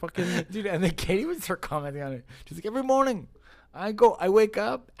come? You're fucking dude. And then Katie would start commenting on it. She's like, every morning, I wake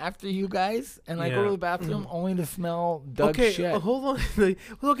up after you guys, and I go to the bathroom only to smell Doug's shit. Hold on.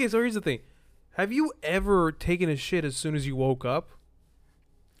 Okay, so here's the thing. Have you ever taken a shit as soon as you woke up?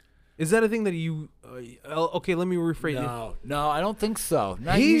 Is that a thing that you? Okay, let me rephrase it. No, I don't think so.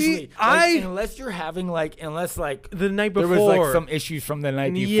 Not usually. Unless you're having unless the night before there was like some issues from the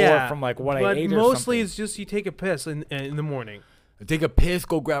night before from like what I ate or something. But mostly it's just you take a piss in the morning. Take a piss,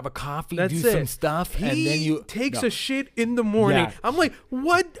 go grab a coffee, some stuff, and then you takes a shit in the morning. Yeah. I'm like,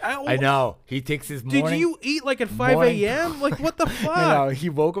 what? I know. He takes his morning. Did you eat like at 5 a.m.? Like, what the fuck? I know. He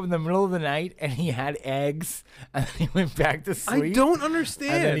woke up in the middle of the night and he had eggs, and then he went back to sleep. I don't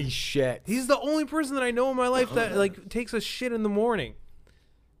understand. And then he shit. He's the only person that I know in my life that like takes a shit in the morning.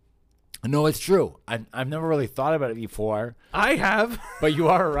 No, it's true. I've never really thought about it before. I have, but you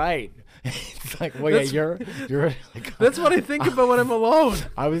are right. It's like, well, you're like, that's what I think about when I'm alone.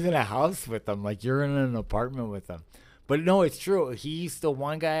 I was in a house with him, like you're in an apartment with him. But no, it's true. He's the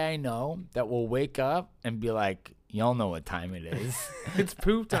one guy I know that will wake up and be like, y'all know what time it is. It's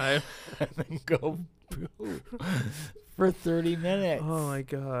poop time. And then go poop for 30 minutes. Oh my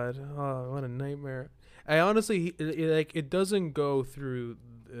God. Oh, what a nightmare. I honestly, it doesn't go through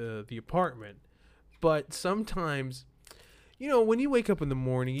the apartment, but sometimes, you know, when you wake up in the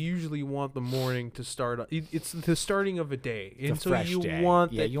morning, you usually want the morning to start. It's the starting of a day, and so you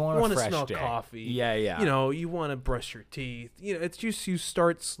want that. You want to smell coffee. Yeah, yeah. You know, you want to brush your teeth. You know, it's just you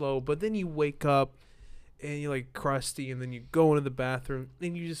start slow, but then you wake up, and you're like crusty, and then you go into the bathroom,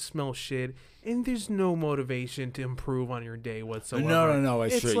 and you just smell shit, and there's no motivation to improve on your day whatsoever. No,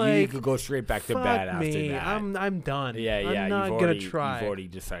 it's true. Like, you could go straight back to bed after that. I'm done. Yeah. I'm not gonna try. You've already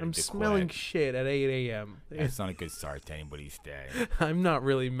decided I'm to smelling quit. shit at 8 a.m. It's not a good start to anybody's day. I'm not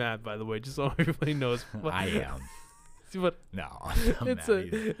really mad, by the way, just so everybody knows. I am. But no, I'm not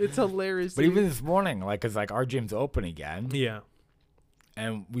it's hilarious. But even this morning, cause our gym's open again. Yeah.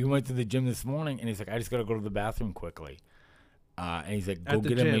 And we went to the gym this morning, and he's like, I just gotta go to the bathroom quickly. And he's like, go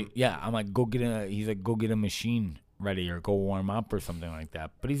get I'm like, he's like, go get a machine ready or go warm up or something like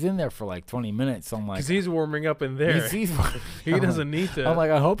that. But he's in there for like 20 minutes. So I'm like, because he's warming up in there. He doesn't need to. I'm like,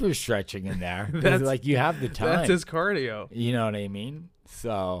 I hope you're stretching in there. That's like, you have the time. That's his cardio. You know what I mean?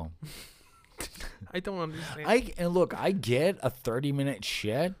 So I don't understand. And look, I get a 30-minute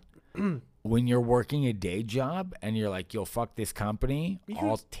shit. When you're working a day job and you're like, yo, fuck this company,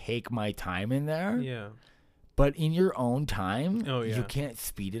 I'll take my time in there. Yeah. But in your own time, you can't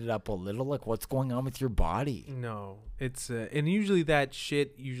speed it up a little. Like, what's going on with your body? No. It's and usually that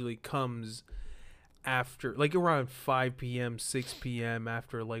shit comes after, like, around 5 p.m., 6 p.m.,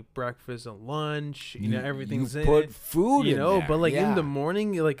 after, like, breakfast and lunch. You know, everything's in it. You put food in there. But, like, in the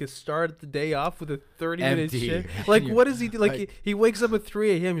morning, like, start the day off with a 30-minute shit. Like, what does he do? Like, he wakes up at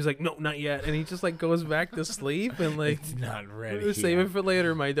 3 a.m. He's like, no, not yet. And he just, like, goes back to sleep and, like, it's not ready. Save it for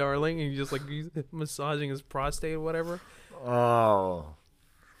later, my darling. And he's just, like, he's massaging his prostate or whatever. Oh,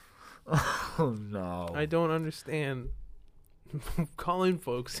 no. I don't understand. Call in,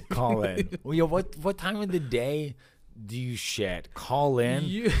 folks. Call in. Well, yo, what time of the day do you shit? Call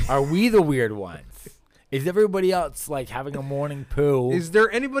in. Are we the weird ones? Is everybody else like having a morning poo? Is there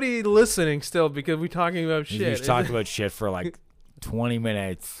anybody listening still? Because we're talking about shit. We've talked about shit for like 20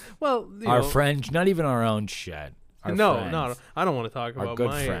 minutes. Well, our friends, not even our own shit. No, I don't want to talk Our about good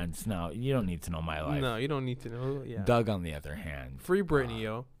my friends. No, you don't need to know my life. No, you don't need to know. Yeah. Doug, on the other hand. Free Britney,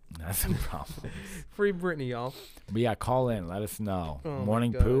 yo. That's some problems. Free Britney, y'all. But yeah, call in. Let us know. Oh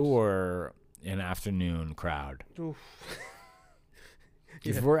Morning poo or an afternoon crowd? Oof.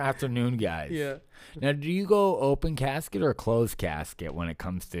 Because we're afternoon guys. Yeah. Now, do you go open casket or closed casket when it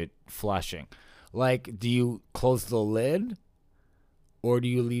comes to flushing? Like, do you close the lid or do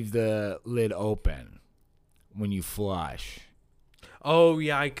you leave the lid open when you flush? Oh,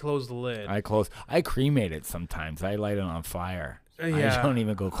 yeah, I close the lid. I cremate it sometimes. I light it on fire. Yeah. I don't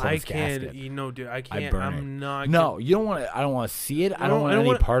even go close casket. Dude, I can't. I burn I'm it. not. No, you don't want to. I don't want to see it. I don't want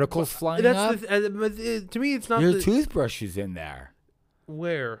any particles flying up. To me, it's not. Your toothbrush is in there.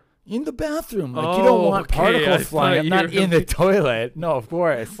 Where? In the bathroom. Like, you don't want particles flying up. Not in the toilet. No, of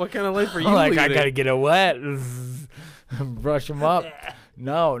course. What kind of life are you like, leading? I got to get it wet. Brush them up.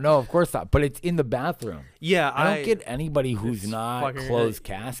 No, of course not. But it's in the bathroom. Yeah, I don't get anybody who's not closed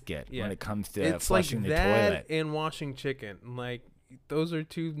casket when it comes to flushing the toilet. It's like that and washing chicken. Like, those are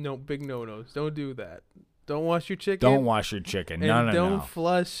two big no-nos. Don't do that. Don't wash your chicken. Don't wash your chicken. No. Don't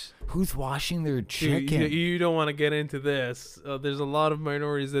flush. Who's washing their chicken? You don't want to get into this. There's a lot of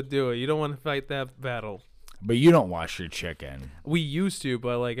minorities that do it. You don't want to fight that battle. But you don't wash your chicken. We used to,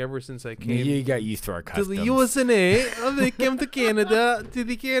 but like ever since I came, you got used to our customs. To the USA, they came to Canada. To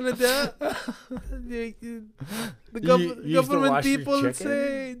the Canada, the government people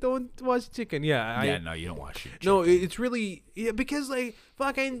say don't wash chicken. Yeah, no, you don't wash your chicken. No, it's really because like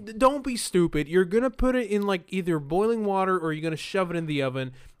fucking don't be stupid. You're gonna put it in like either boiling water or you're gonna shove it in the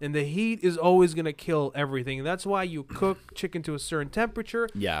oven, and the heat is always gonna kill everything. And that's why you cook chicken to a certain temperature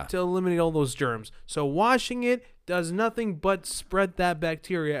to eliminate all those germs. So washing it does nothing but spread that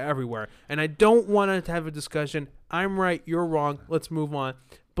bacteria everywhere. And I don't want to have a discussion. I'm right, you're wrong. Let's move on.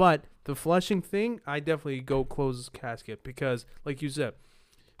 But the flushing thing, I definitely go close the casket because, like you said,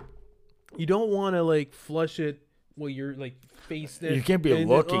 you don't want to like flush it while you're like facing it. You can't be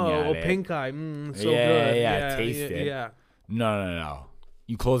looking at it. Oh, pink eye, so good. Yeah, taste it. Yeah. No.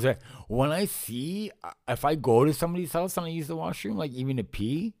 You close it. When I see, if I go to somebody's house and I use the washroom, like even to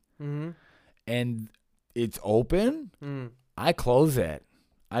pee, and it's open, I close it.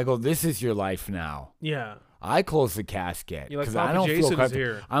 I go, this is your life now. Yeah. I close the casket because I don't feel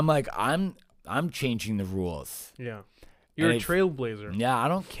comfortable. I'm like, I'm changing the rules. Yeah. You're a trailblazer. Yeah, I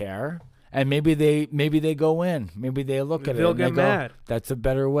don't care. And maybe they go in. Maybe they look at it. They'll get mad. That's a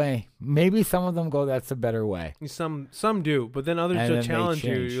better way. Maybe some of them go, that's a better way. Some do, but then others will challenge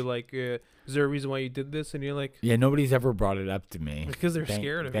you. You're like, is there a reason why you did this? And you're like, yeah, nobody's ever brought it up to me. Because they're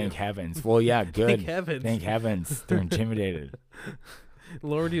scared of you. Thank heavens. Well, yeah, good. Thank heavens. Thank heavens. They're intimidated.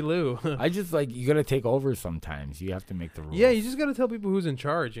 Lordy Lou. I just like, you got to take over sometimes. You have to make the rules. Yeah, you just got to tell people who's in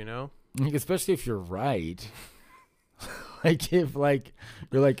charge, you know? Like, especially if you're right. Like, if, like,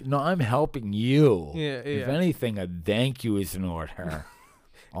 you're like, no, I'm helping you. Yeah. If anything, a thank you is in order.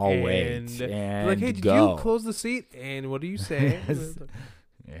 I'll wait. And like, hey, did go. you close the seat? And what do you say? Yes.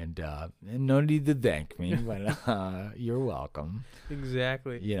 And no need to thank me, but you're welcome.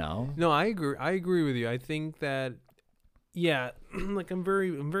 Exactly. You know? No, I agree with you. I think that, yeah, like, I'm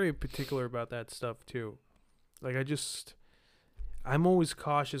very particular about that stuff, too. Like, I'm always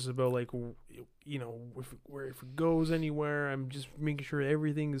cautious about, like, you know, if it goes anywhere, I'm just making sure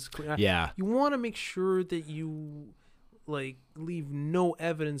everything is clear. Yeah. You want to make sure that you, like, leave no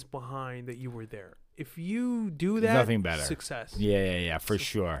evidence behind that you were there. If you do that, nothing better. Success. Yeah, for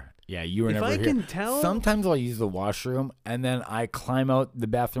sure. Yeah, you were never here. If I can tell. Sometimes I'll use the washroom, and then I climb out the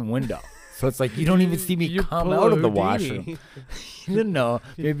bathroom window. So it's like you don't even see me come out of the washroom. You didn't know.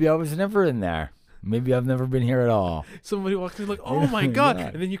 Maybe I was never in there. Maybe I've never been here at all. Somebody walks in like, oh my God. Yeah.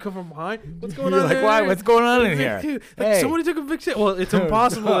 And then you come from behind. What's going on like, here? Why? What's going on in here? Like, hey. Somebody took a big shit. Well, it's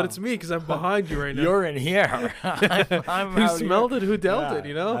impossible that it's me because I'm behind you right now. You're in here. I'm who smelled it? Who dealt it?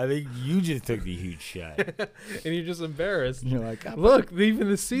 You know? I think you just took the huge shit. And you're just embarrassed. You're like, look, even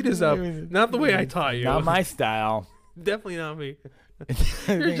the seat is up. Not the way I taught you. Not my style. Definitely not me.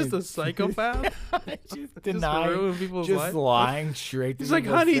 You're just a psychopath. Just denying people's life. Lying straight to He's like,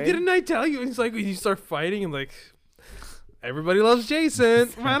 honey, didn't I tell you? And he's like, when you start fighting and like, everybody loves Jason.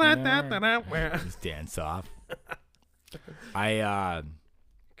 Just dance off. I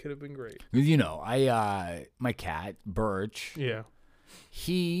could have been great. You know, my cat, Birch. Yeah.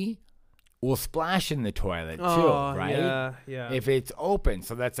 He will splash in the toilet too, right? Yeah. If it's open.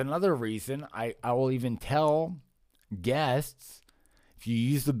 So that's another reason I will even tell guests, if you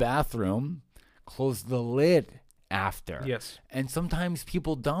use the bathroom, close the lid after. Yes. And sometimes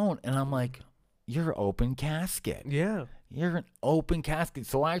people don't. And I'm like, you're open casket. Yeah. You're an open casket.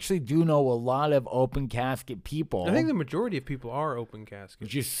 So I actually do know a lot of open casket people. I think the majority of people are open casket.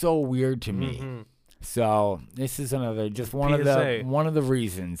 Which is so weird to me. Mm-hmm. So this is another one of the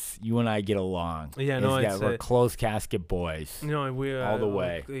reasons you and I get along. Yeah, no, is that we're closed casket boys. No, we all the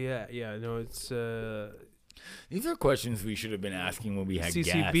way. Yeah. No, it's these are questions we should have been asking when we had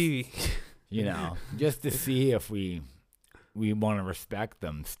CCB. guests. You know, just to see if we want to respect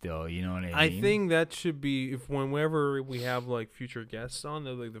them still. You know what I mean? I think that should be whenever we have like future guests on,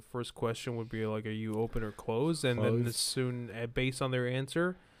 like the first question would be like, "Are you open or closed?" And then as soon, based on their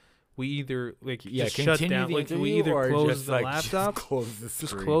answer, we either just shut down, like we either close the laptop,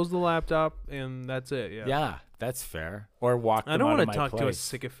 just close the laptop, and that's it. Yeah, that's fair. Or walk. I don't want to talk to a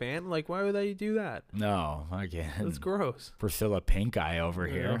sycophant. Like, why would I do that? No, again, that's gross. Priscilla Pink Eye over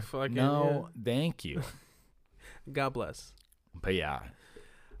here. No, thank you. God bless. But yeah,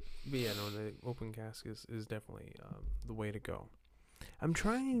 no, the open casket is definitely the way to go. I'm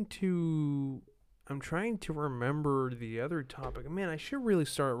trying to remember the other topic. Man, I should really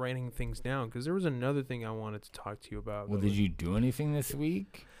start writing things down because there was another thing I wanted to talk to you about. Well, did you do anything this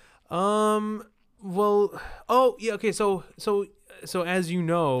week? Well, oh yeah, okay. So as you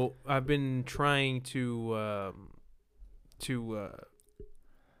know, I've been trying to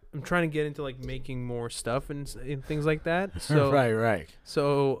I'm trying to get into like making more stuff and things like that. So right.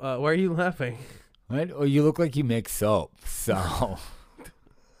 So why are you laughing? What? Oh, you look like you make soap. So.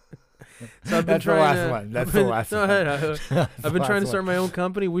 So I've been That's the last one. That's the last one. No. I've been trying to start my own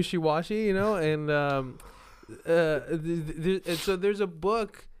company, Wishy Washy, you know, and so there's a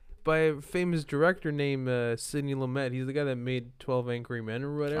book by a famous director named Sidney Lumet. He's the guy that made 12 Angry Men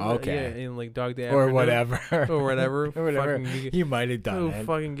or whatever. Okay. Yeah, and like Dog Day or Afternoon. whatever. Or whatever. Or whatever. He might have done it. Who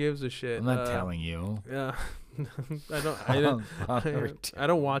fucking gives a shit? I'm not telling you. Yeah. I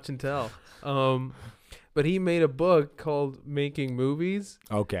don't watch and tell. But he made a book called Making Movies.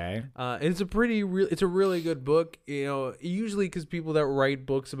 Okay. It's a really good book. You know, usually because people that write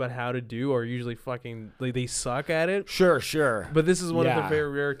books about how to do are usually fucking like they suck at it. Sure. But this is one of the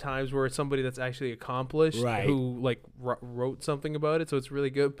very rare times where it's somebody that's actually accomplished right. who like wrote something about it. So it's really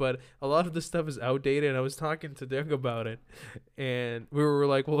good. But a lot of the stuff is outdated. And I was talking to Doug about it, and we were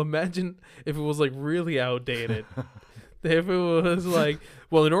like, "Well, imagine if it was like really outdated." If it was like,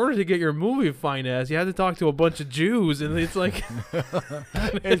 well, in order to get your movie financed, you had to talk to a bunch of Jews, and it's like,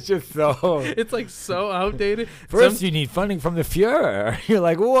 it's just so, it's like so outdated. First, you need funding from the Fuhrer. You're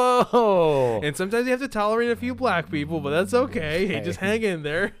like, whoa. And sometimes you have to tolerate a few black people, but that's okay. Hey, just hang in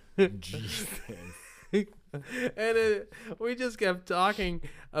there. Jesus. And we just kept talking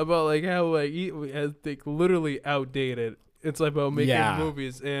about like how like literally outdated. It's like about making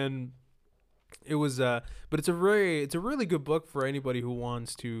movies and. It was, but it's a really good book for anybody who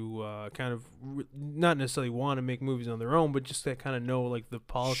wants to kind of not necessarily want to make movies on their own, but just to kind of know like the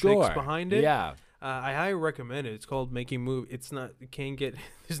politics behind it. Yeah, I highly recommend it. It's called Making Movies. It's not. It can't get.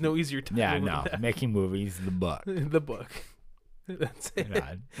 There's no easier title. Yeah, no. Making Movies, the book. The book. That's it.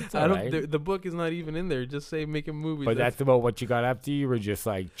 It's all right. The book is not even in there. Just say Making Movies. But that's about what you got up to. You were just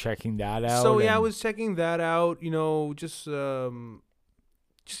like checking that out. So yeah, I was checking that out. You know, just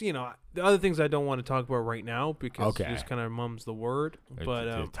you know, the other things I don't want to talk about right now because it just kind of mum's the word. But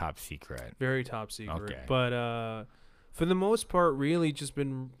it's top secret. Very top secret. Okay. But for the most part, really just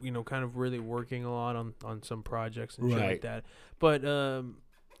been, you know, kind of really working a lot on some projects and shit like that. But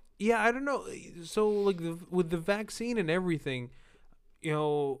yeah, I don't know. So like with the vaccine and everything, you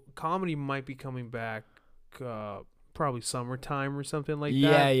know, comedy might be coming back probably summertime or something like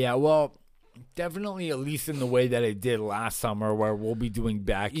that. Yeah. Well, definitely, at least in the way that it did last summer, where we'll be doing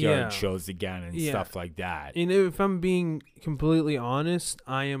backyard shows again and stuff like that. And if I'm being completely honest,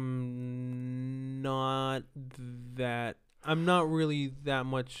 I am not that. I'm not really that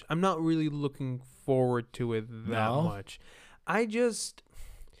much. I'm not really looking forward to it that much.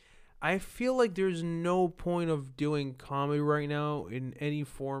 I feel like there's no point of doing comedy right now in any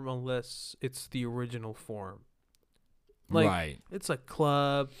form unless it's the original form. Like, it's a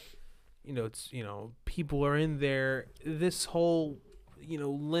club. You know, it's, you know, people are in there. This whole, you know,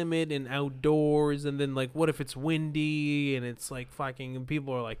 limit and outdoors, and then like, what if it's windy and it's like fucking, and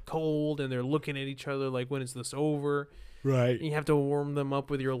people are like cold and they're looking at each other like, when is this over? Right. And you have to warm them up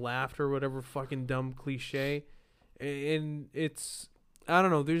with your laughter, or whatever fucking dumb cliche. And it's, I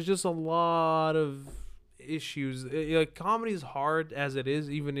don't know. There's just a lot of issues. Like, comedy is hard as it is,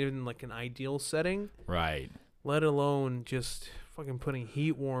 even in like an ideal setting. Right. Let alone just fucking putting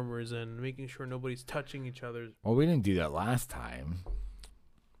heat warmers and making sure nobody's touching each other. Well, we didn't do that last time.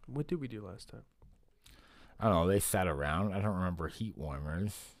 What did we do last time? I don't know. They sat around. I don't remember heat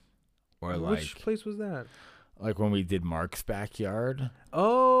warmers. Or Which place was that? Like when we did Mark's backyard.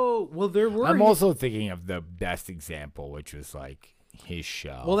 Oh, well, there were. I'm also thinking of the best example, which was like his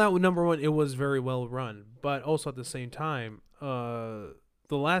show. Well, that number one, it was very well run, but also at the same time, the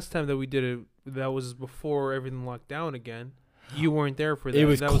last time that we did it, that was before everything locked down again. You weren't there for that. It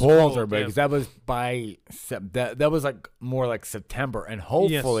was that colder, was because that was that was like more like September, and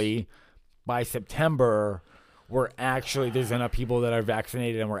hopefully by September there's enough people that are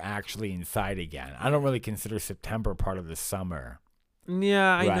vaccinated and we're actually inside again. I don't really consider September part of the summer.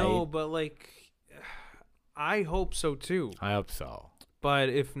 Yeah, I right? know, but like, I hope so too. I hope so. But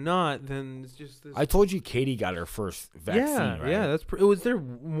if not, then it's just this. I told you Katie got her first vaccine, right? Yeah, that's. Was there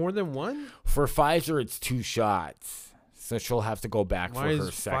more than one? For Pfizer, it's 2 shots. So she'll have to go back for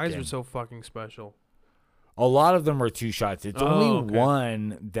her second. Why is Pfizer so fucking special? A lot of them are 2 shots. It's only okay.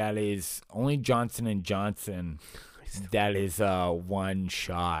 one that is only Johnson & Johnson that is 1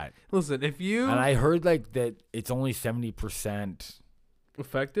 shot. Listen, if you and I heard like that it's only 70%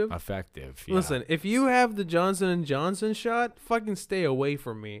 effective. Yeah. Listen, if you have the Johnson & Johnson shot, fucking stay away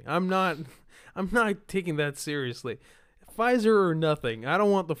from me. I'm not taking that seriously. Pfizer or nothing. I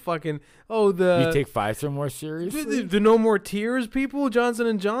don't want the fucking you take Pfizer more seriously. The no more tears people.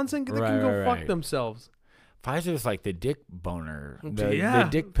 Johnson & Johnson, they can go fuck themselves. Pfizer's like the dick boner, the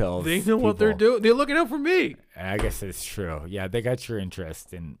dick pills. They know what they're doing. They're looking out for me. I guess it's true. Yeah, they got your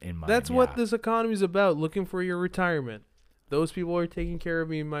interest in mind. That's what this economy is about. Looking for your retirement. Those people are taking care of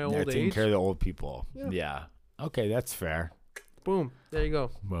me in my old age. Taking care of the old people. Yeah. Okay, that's fair. Boom. There you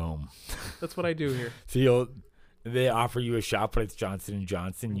go. Boom. That's what I do here. So they offer you a shot, but it's Johnson &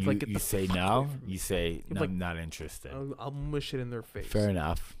 Johnson. You say no. You say, no, I'm not interested. I'll mush it in their face. Fair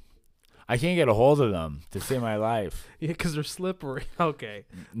enough. I can't get a hold of them to save my life. Yeah, because they're slippery. Okay.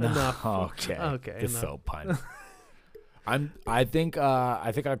 No. Enough. Okay. It's so pun. I think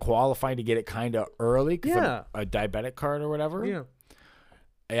I qualify to get it kind of early because I'm a diabetic card or whatever. Yeah.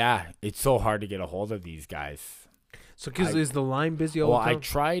 Yeah, it's so hard to get a hold of these guys. So is the line busy all the time? Well, I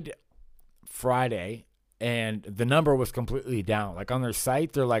tried Friday, and the number was completely down. Like on their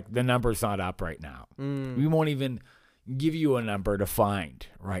site, they're like, the number's not up right now. We won't even give you a number to find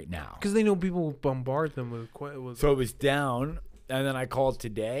right now. Because they know people will bombard them with So it was down, and then I called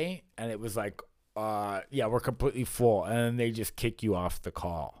today, and it was like, we're completely full. And then they just kick you off the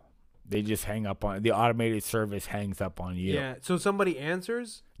call. They just hang up on the automated service hangs up on you. Yeah. So somebody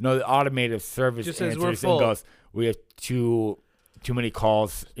answers? No, the automated service just answers says, and goes, we have too many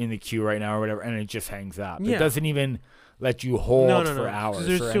calls in the queue right now or whatever, and it just hangs up. Yeah. It doesn't even let you hold for hours.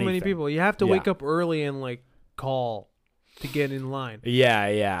 There's too many people. You have to wake up early and like call to get in line.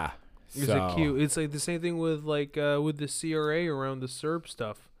 Yeah. There's a queue. It's like the same thing with like with the CRA around the CERB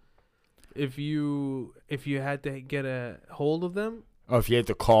stuff. If you had to get a hold of them. Oh, if you had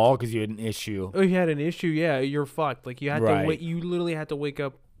to call because you had an issue. Oh, you had an issue. Yeah, you're fucked. Like you had to wait. You literally had to wake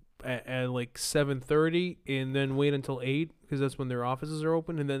up at like 7:30 and then wait until 8 because that's when their offices are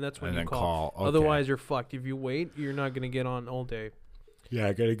open, and then that's when you call. Okay. Otherwise, you're fucked. If you wait, you're not gonna get on all day. Yeah,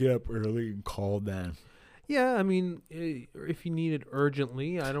 I gotta get up early and call then. Yeah, I mean, if you need it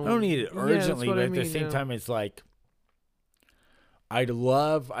urgently, I don't need it urgently, but at the same time, it's like I'd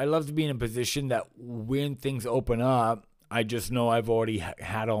love to be in a position that when things open up, I just know I've already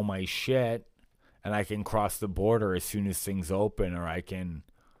had all my shit, and I can cross the border as soon as things open, or I can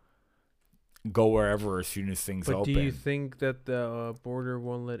go wherever as soon as things open. But do you think that the border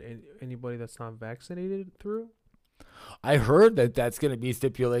won't let anybody that's not vaccinated through? I heard that that's going to be a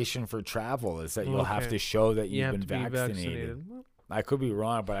stipulation for travel, is that you'll have to show that you've been vaccinated. I could be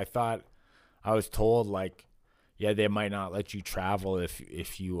wrong, but I was told like, yeah, they might not let you travel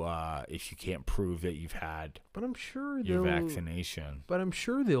if you can't prove that you've had. But I'm sure your vaccination. But I'm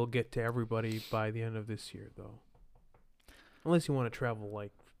sure they'll get to everybody by the end of this year, though. Unless you want to travel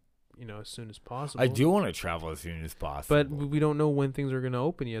like, as soon as possible. I do want to travel as soon as possible. But we don't know when things are going to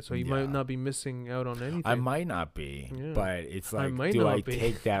open yet, so you might not be missing out on anything. I might not be, but it's like, do I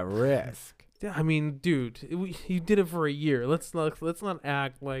take that risk? Yeah, I mean, dude, you did it for a year. Let's not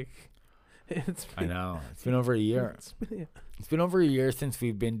act like it's been, I know. It's been over a year. It's been over a year since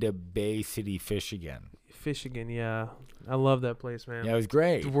we've been to Bay City, Michigan. Michigan, yeah. I love that place, man. Yeah, it was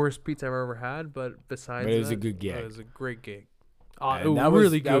great. The worst pizza I've ever had, but besides it was a good gig. It was a great gig. That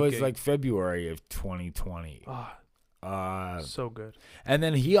was like February of 2020. So good. And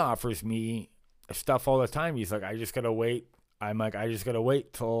then he offers me stuff all the time. He's like, I just gotta wait. I'm like, I just gotta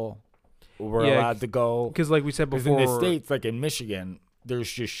wait till we're allowed to go. Because like we said before, in the States, like in Michigan,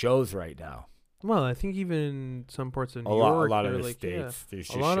 there's just shows right now. Well, I think even in some parts of New York, a lot of the States, there's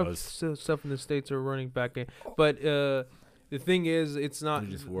just a lot shows. of stuff in the States are running back in. But The thing is, it's not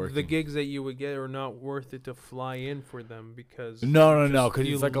just the working. gigs that you would get are not worth it to fly in for them because No, because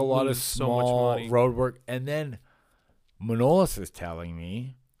you it's like a lot of lose so much small money. road work. And then Manolis is telling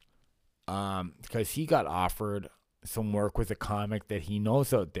me, because he got offered some work with a comic that he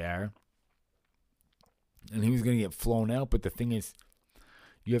knows out there, and he was going to get flown out. But the thing is,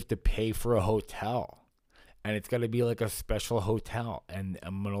 you have to pay for a hotel. And it's got to be like a special hotel. And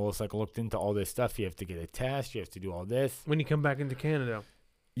Manolis like looked into all this stuff. You have to get a test. You have to do all this. When you come back into Canada.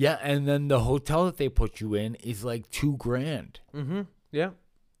 Yeah, and then the hotel that they put you in is like $2,000. Mm-hmm. Yeah.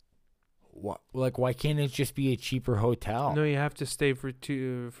 Why can't it just be a cheaper hotel? No, you have to stay for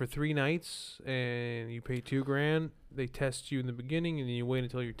 3 nights, and you pay $2,000. They test you in the beginning, and then you wait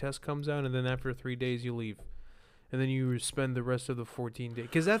until your test comes out, and then after 3 days you leave, and then you spend the rest of the 14 days.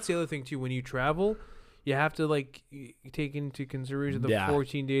 Because that's the other thing too. When you travel, you have to like take into consideration the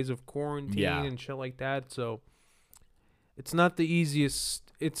 14 days of quarantine and shit like that. So it's not the easiest.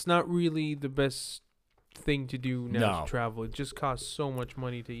 It's not really the best thing to do now to travel. It just costs so much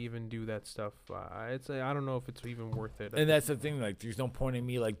money to even do that stuff. I don't know if it's even worth it. And that's the thing. Like, there's no point in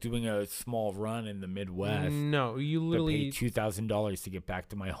me like doing a small run in the Midwest. No, you literally pay $2,000 to get back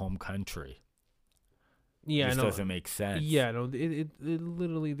to my home country. Yeah, it doesn't make sense. Yeah, no, it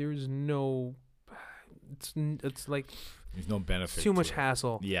literally there's no. It's like there's no benefit. It's too much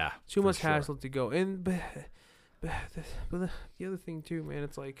hassle. Yeah, too much hassle to go. And but the other thing too, man,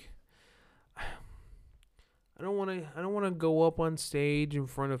 it's like I don't want to go up on stage in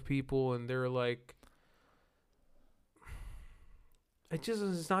front of people and they're like,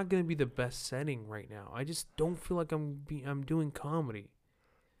 it's not gonna be the best setting right now. I just don't feel like I'm doing comedy.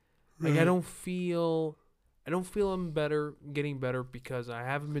 Like I don't feel I'm getting better because I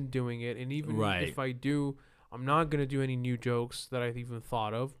haven't been doing it, and even if I do, I'm not gonna do any new jokes that I've even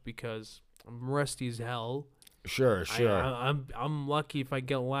thought of because I'm rusty as hell. Sure. I'm lucky if I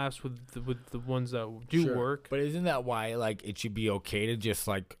get laughs with the ones that do work. But isn't that why like it should be okay to just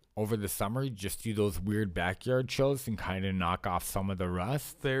like over the summer just do those weird backyard shows and kind of knock off some of the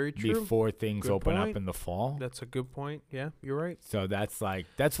rust? Very true. Before things open up in the fall. That's a good point. Yeah, you're right. So that's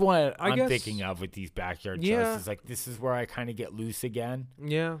what I'm thinking of with these backyard shows. It's like this is where I kind of get loose again.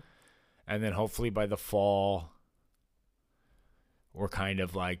 Yeah. And then hopefully by the fall we're kind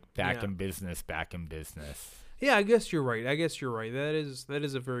of like back in business. Yeah, I guess you're right. That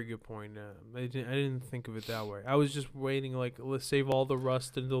is a very good point. I didn't think of it that way. I was just waiting, like, let's save all the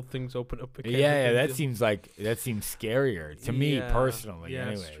rust until things open up again. Yeah, that seems scarier to me personally. Yeah,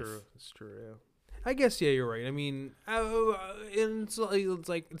 anyways. It's true. Yeah, I guess you're right. I mean, it's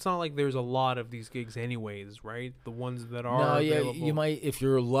not like there's a lot of these gigs, anyways, right? The ones that are available. You might if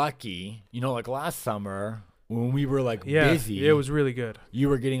you're lucky. Like last summer. When we were like busy, it was really good. You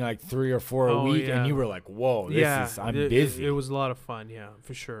were getting like 3 or 4 a week, and you were like, "Whoa, I'm busy." It was a lot of fun, yeah,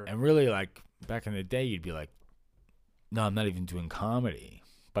 for sure. And really, like back in the day, you'd be like, "No, I'm not even doing comedy."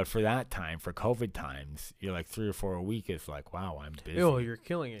 But for that time, for COVID times, you're like 3 or 4 a week. It's like, wow, I'm busy. Oh, you're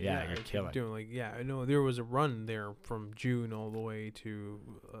killing it. Yeah, you're killing. Doing I know there was a run there from June all the way to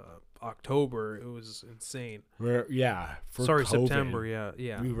October. It was insane. COVID, September.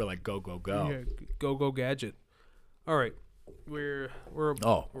 Yeah. We were like, go. Yeah, go gadget. All right, we're.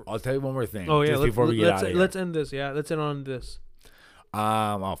 I'll tell you one more thing. Oh yeah, before we get out of here. Let's end this. Yeah, let's end on this.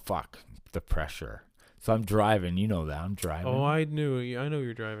 Oh fuck, the pressure. So I'm driving. You know that I'm driving. Oh, I know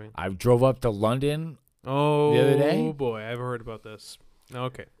you're driving. I drove up to London. The other day. Oh boy, I've heard about this.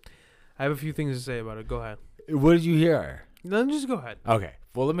 Okay, I have a few things to say about it. Go ahead. What did you hear? No, just go ahead. Okay.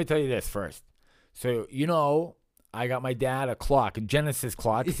 Well, let me tell you this first. So I got my dad a clock, a Genesis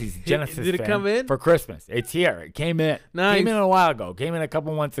clock. He's a Genesis Did it fan come in? for Christmas? It's here. It came in. Nice. Came in a while ago. Came in a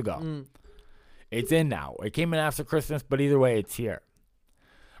couple months ago. It's in now. It came in after Christmas, but either way, it's here.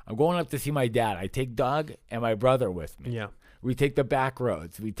 I'm going up to see my dad. I take Doug and my brother with me. Yeah. We take the back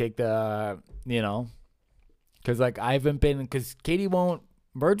roads. We take the, because like I haven't been, because Katie won't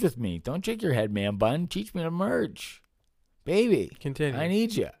merge with me. Don't shake your head, man bun. Teach me to merge. Baby. Continue. I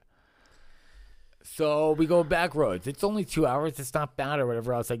need you. So we go back roads. It's only 2 hours. It's not bad or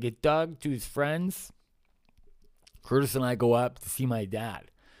whatever else. I get Doug to his friends. Curtis and I go up to see my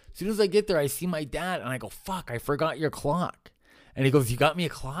dad. As soon as I get there, I see my dad, and I go, fuck, I forgot your clock. And he goes, you got me a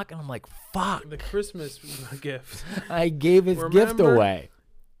clock? And I'm like, fuck. The Christmas gift. I gave his gift away.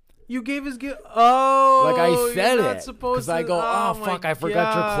 You gave his gift? Oh. Like I said you're not it. Because I go, fuck, I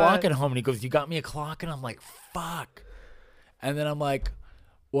forgot your clock at home. And he goes, you got me a clock? And I'm like, fuck. And then I'm like,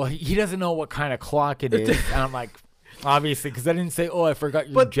 well, he doesn't know what kind of clock it is. And I'm like, obviously, because I didn't say, I forgot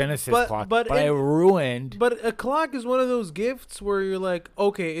your Genesis clock. But I ruined. But a clock is one of those gifts where you're like,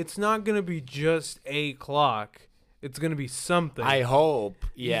 okay, it's not going to be just a clock. it's gonna be something. I hope.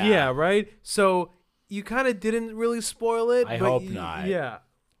 Yeah. Yeah. Right. So you kind of didn't really spoil it. I but hope not. Yeah.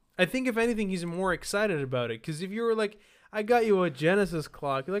 I think if anything, he's more excited about it because if you were like, I got you a Genesis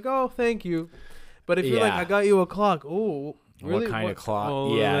clock, you're like, oh, thank you. But if you're like, I got you a clock, oh, really? What kind of clock?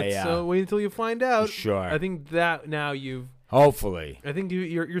 Oh, yeah. Wait until you find out. Sure. I think that now you've. Hopefully. I think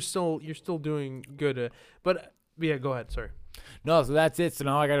you're still doing good. But yeah, go ahead. Sorry. No, so that's it. So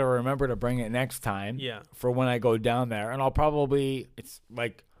now I got to remember to bring it next time. Yeah. For when I go down there, and I'll probably it's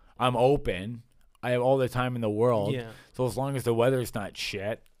like I'm open. I have all the time in the world. Yeah. So as long as the weather's not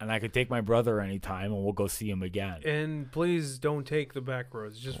shit, and I can take my brother anytime, and we'll go see him again. And please don't take the back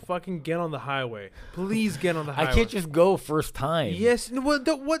roads. Just fucking get on the highway. Please get on the highway. I can't just go first time. Yes. What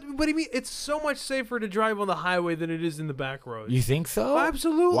do you mean? It's so much safer to drive on the highway than it is in the back roads. You think so?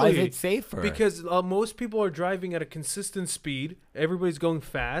 Absolutely. Why is it safer? Because most people are driving at a consistent speed. Everybody's going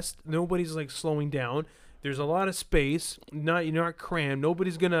fast. Nobody's like slowing down. There's a lot of space. You're not crammed.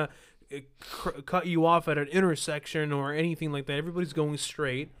 Nobody's gonna cut you off at an intersection or anything like that. Everybody's going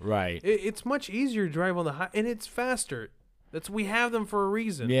straight. Right. It's much easier to drive on the high, and it's faster. We have them for a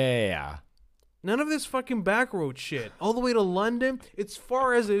reason. Yeah. None of this fucking back road shit. All the way to London, it's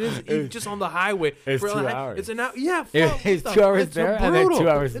far as it is just on the highway. It's 2 hours. It's an hour. Yeah, it's 2 hours there and then 2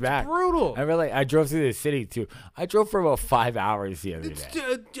 hours back. It's brutal. I drove through the city too. I drove for about 5 hours the other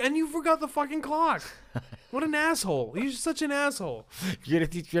day. And you forgot the fucking clock. What an asshole. You're such an asshole. You gotta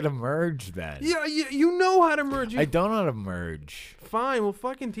teach you how to merge then. Yeah, you know how to merge. I don't know how to merge. Fine, we'll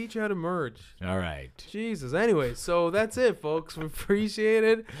fucking teach you how to merge. All right. Jesus. Anyway, so that's it, folks. We appreciate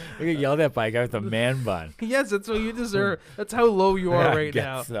it. You get yelled at by a guy with a man bun. Yes, that's what you deserve. That's how low you are right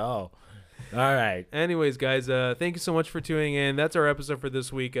now. So. All right. Anyways, guys, thank you so much for tuning in. That's our episode for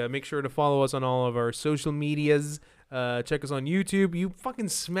this week. Make sure to follow us on all of our social medias. Check us on YouTube. You fucking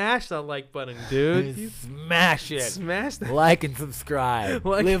smash that like button, dude. You smash it. Smash that. Like and subscribe.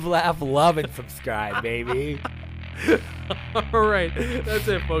 Live, laugh, love, and subscribe, baby. All right. That's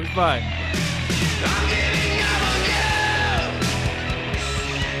it, folks. Bye.